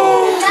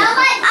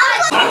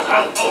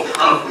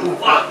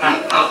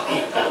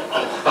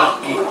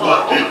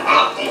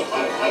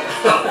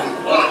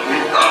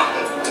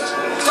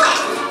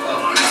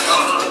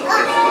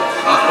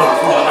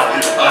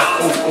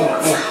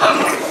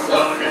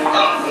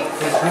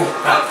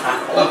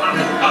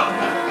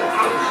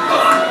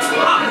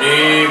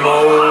 Nemo.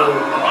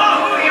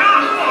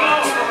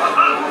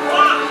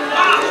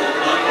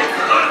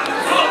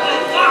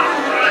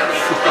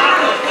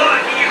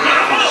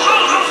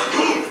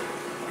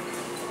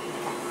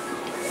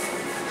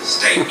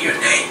 State your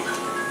name.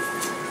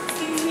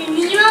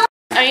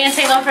 Are you gonna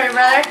take one for your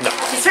brother? No.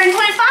 He's turning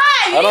 25.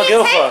 I don't give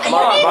a fuck. I'm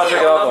not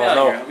drinking alcohol.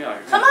 No.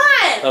 Come on.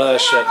 None of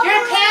that shit.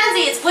 You're a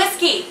pansy. It's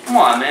whiskey. Come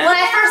on, man. When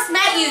I first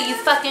met you, you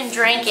fucking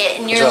drank it,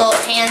 and you're a little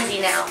pansy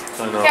now.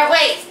 I know. Here,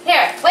 wait.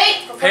 Here,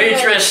 wait.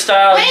 Patreon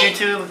style Wait.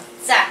 YouTube.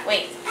 Zach,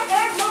 wait.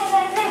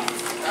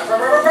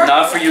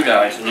 Not for you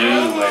guys. No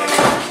way.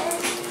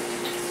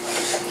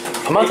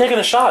 I'm not taking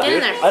a shot, Get in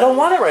dude. there. I don't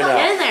want it right now.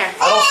 Get in there.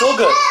 I don't feel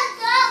good.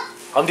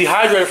 I'm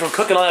dehydrated from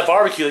cooking on that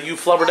barbecue that you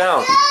flubber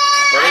down.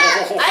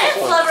 I didn't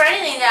flubber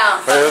anything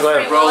down. Ready, go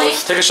ahead. Free Willy.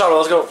 Let's take a shot.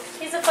 Let's go.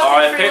 He's a fucking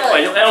Alright, free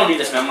Willy. I don't need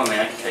this, man. I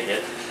can take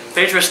it.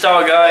 Patreon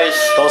style, guys.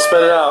 Don't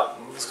spit it out.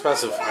 It's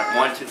expensive.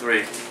 1, 2,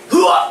 3.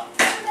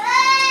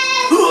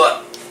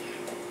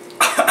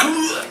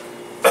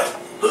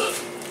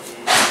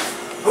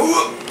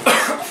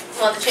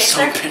 Want the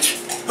chaser? Bitch.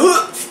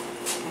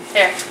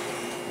 Here.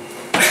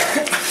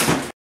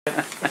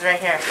 It's right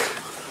here.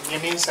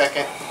 Give me a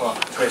second.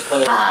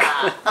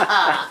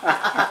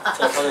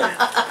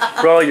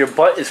 Bro, your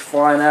butt is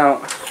flying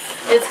out.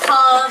 It's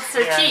called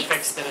Sir Yeah, I Cheeks.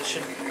 fixed it. It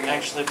should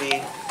actually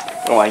be.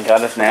 Oh my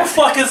God, that's nasty.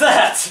 What the fuck is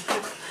that?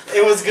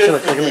 It was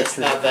good for this,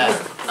 not that.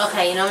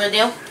 Okay, you know what I'm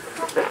gonna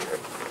do?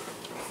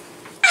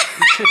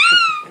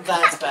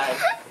 That's bad.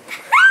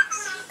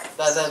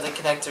 The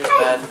connector's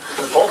bad.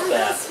 They're both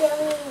bad.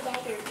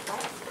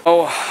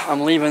 Oh,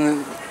 I'm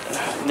leaving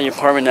the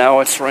apartment now.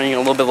 It's raining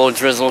a little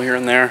drizzle here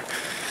and there.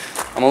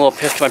 I'm a little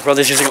pissed 'cause my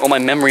brother's using all my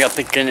memory up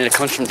thinking it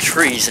comes from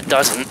trees. It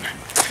doesn't.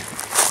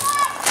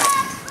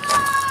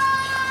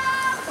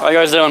 How you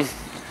guys doing?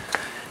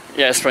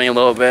 Yeah, it's raining a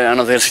little bit. I don't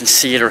know if you guys can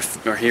see it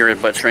or hear it,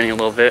 but it's raining a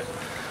little bit.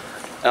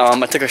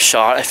 I took a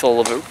shot. I feel a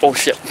little bit. Oh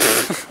shit!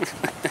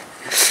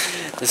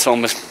 This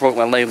almost broke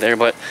my leg there,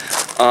 but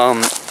I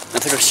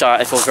took a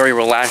shot. I feel very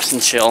relaxed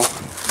and chill.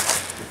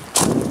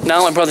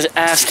 Now my brother's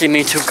asking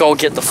me to go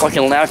get the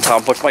fucking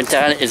laptop, which my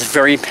dad is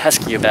very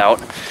pesky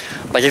about.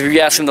 Like, if you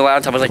ask him the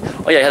laptop, I was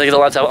like, oh yeah, I had to get the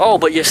laptop. Oh,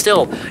 but you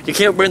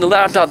can't bring the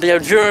laptop. They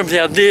have germs, they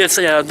have this,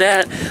 they have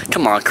that.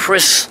 Come on,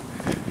 Chris.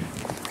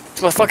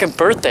 It's my fucking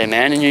birthday,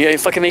 man, and you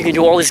fucking make me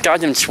do all these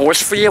goddamn chores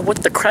for you?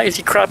 What the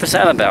crazy crap is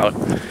that about?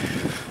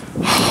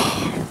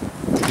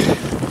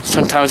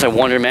 Sometimes I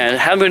wonder, man,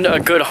 having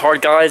a good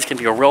heart, guys, can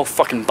be a real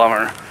fucking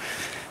bummer.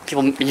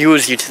 People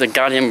use you to the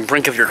goddamn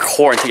brink of your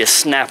core until you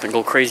snap and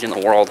go crazy in the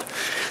world.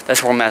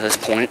 That's where I'm at this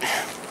point.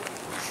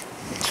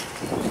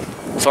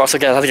 So I also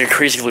got to get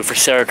crazy glue for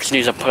Sarah because she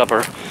needs to put up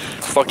her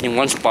fucking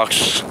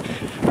lunchbox.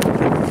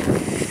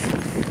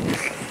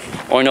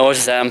 All I know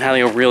is that I'm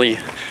having a really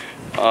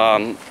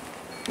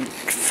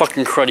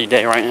fucking cruddy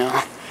day right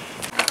now.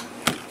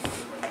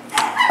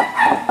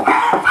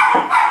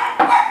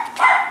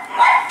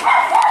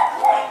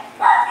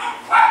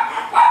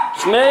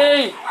 It's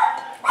me!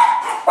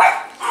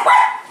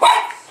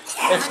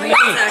 It's me!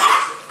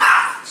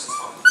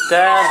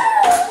 Dad,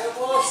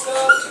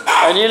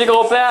 I need to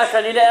go back.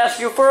 I need to ask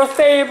you for a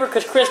favor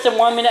because Kristen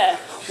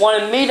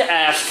wanted me to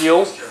ask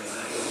you.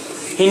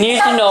 He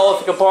needs to know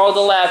if you could borrow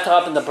the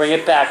laptop and to bring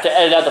it back to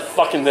edit out the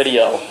fucking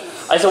video.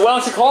 I said, why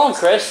don't you call him,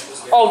 Chris?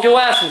 Oh, go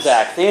ask him,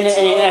 Zach. He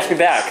didn't ask me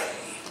back.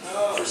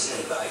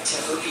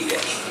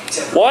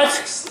 What?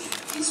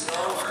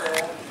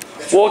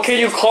 Well, can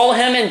you call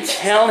him and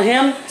tell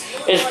him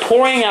it's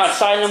pouring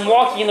outside and I'm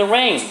walking in the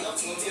rain?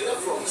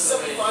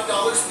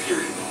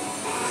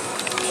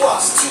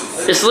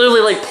 It's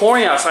literally like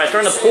pouring outside. It's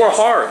starting to pour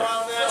hard.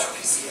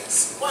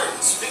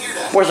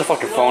 Where's the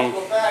fucking phone?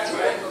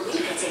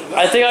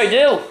 I think I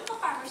do.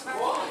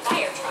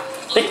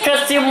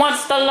 Because he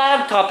wants the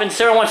laptop and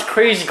Sarah wants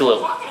crazy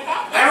glue.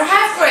 I don't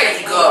have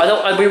crazy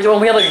glue.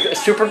 We have like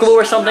super glue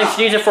or something.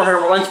 She needs it for her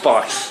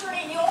lunchbox.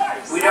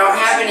 We don't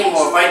have any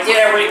more. If I did,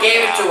 I would have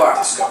gave it to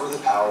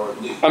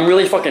her. I'm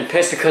really fucking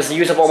pissed because they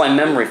use up all my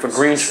memory for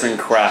green screen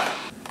crap.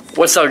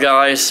 What's up,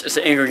 guys? It's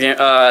the Angry Game.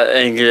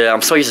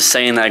 I'm so used to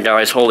saying that,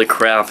 guys. Holy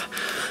crap.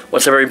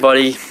 What's up,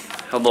 everybody?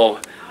 Hello.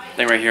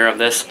 Thing right here of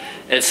this.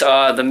 It's the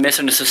Mr.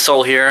 and Mrs.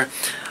 Soul here.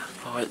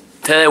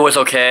 Today was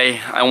okay.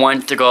 I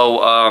went to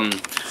go,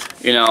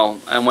 you know,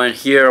 I went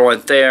here, I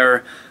went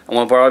there. I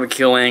went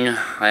barbecuing.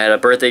 I had a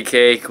birthday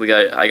cake.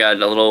 I got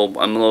a little.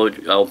 I'm a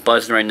little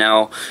buzzed right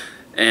now,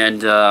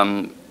 and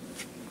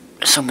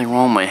something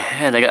wrong with my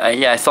head.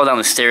 I fell down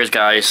the stairs,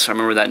 guys. I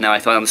remember that now. I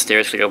fell down the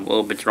stairs because I got a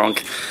little bit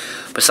drunk.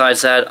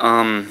 Besides that, you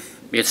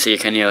can see,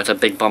 it's a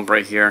big bump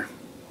right here.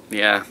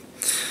 Yeah.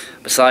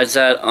 Besides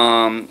that,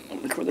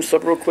 let me cover this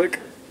up real quick.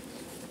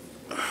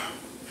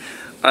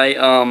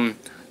 I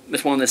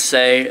just wanted to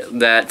say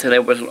that today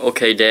was an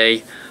okay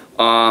day.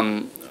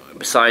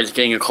 Besides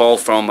getting a call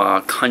from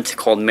a cunt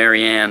called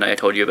Marianne I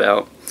told you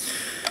about.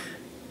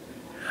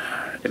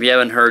 If you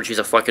haven't heard, she's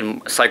a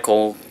fucking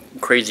psycho,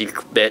 crazy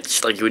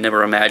bitch like you would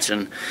never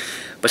imagine.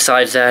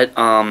 Besides that,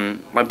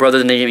 my brother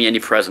didn't give me any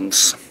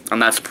presents. I'm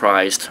not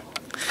surprised.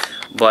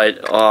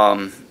 But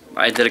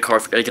I did get a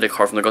card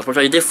from the ghost, which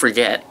I did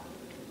forget,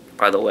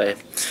 by the way.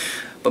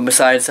 But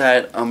besides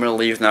that, I'm gonna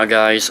leave now,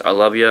 guys. I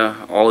love you,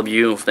 all of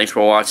you. Thanks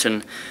for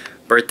watching.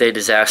 Birthday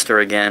disaster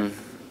again,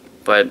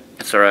 but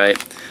it's alright.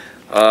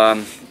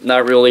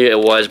 Not really, it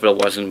was, but it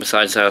wasn't.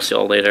 Besides that, I'll see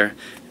y'all later.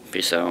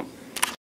 Peace out.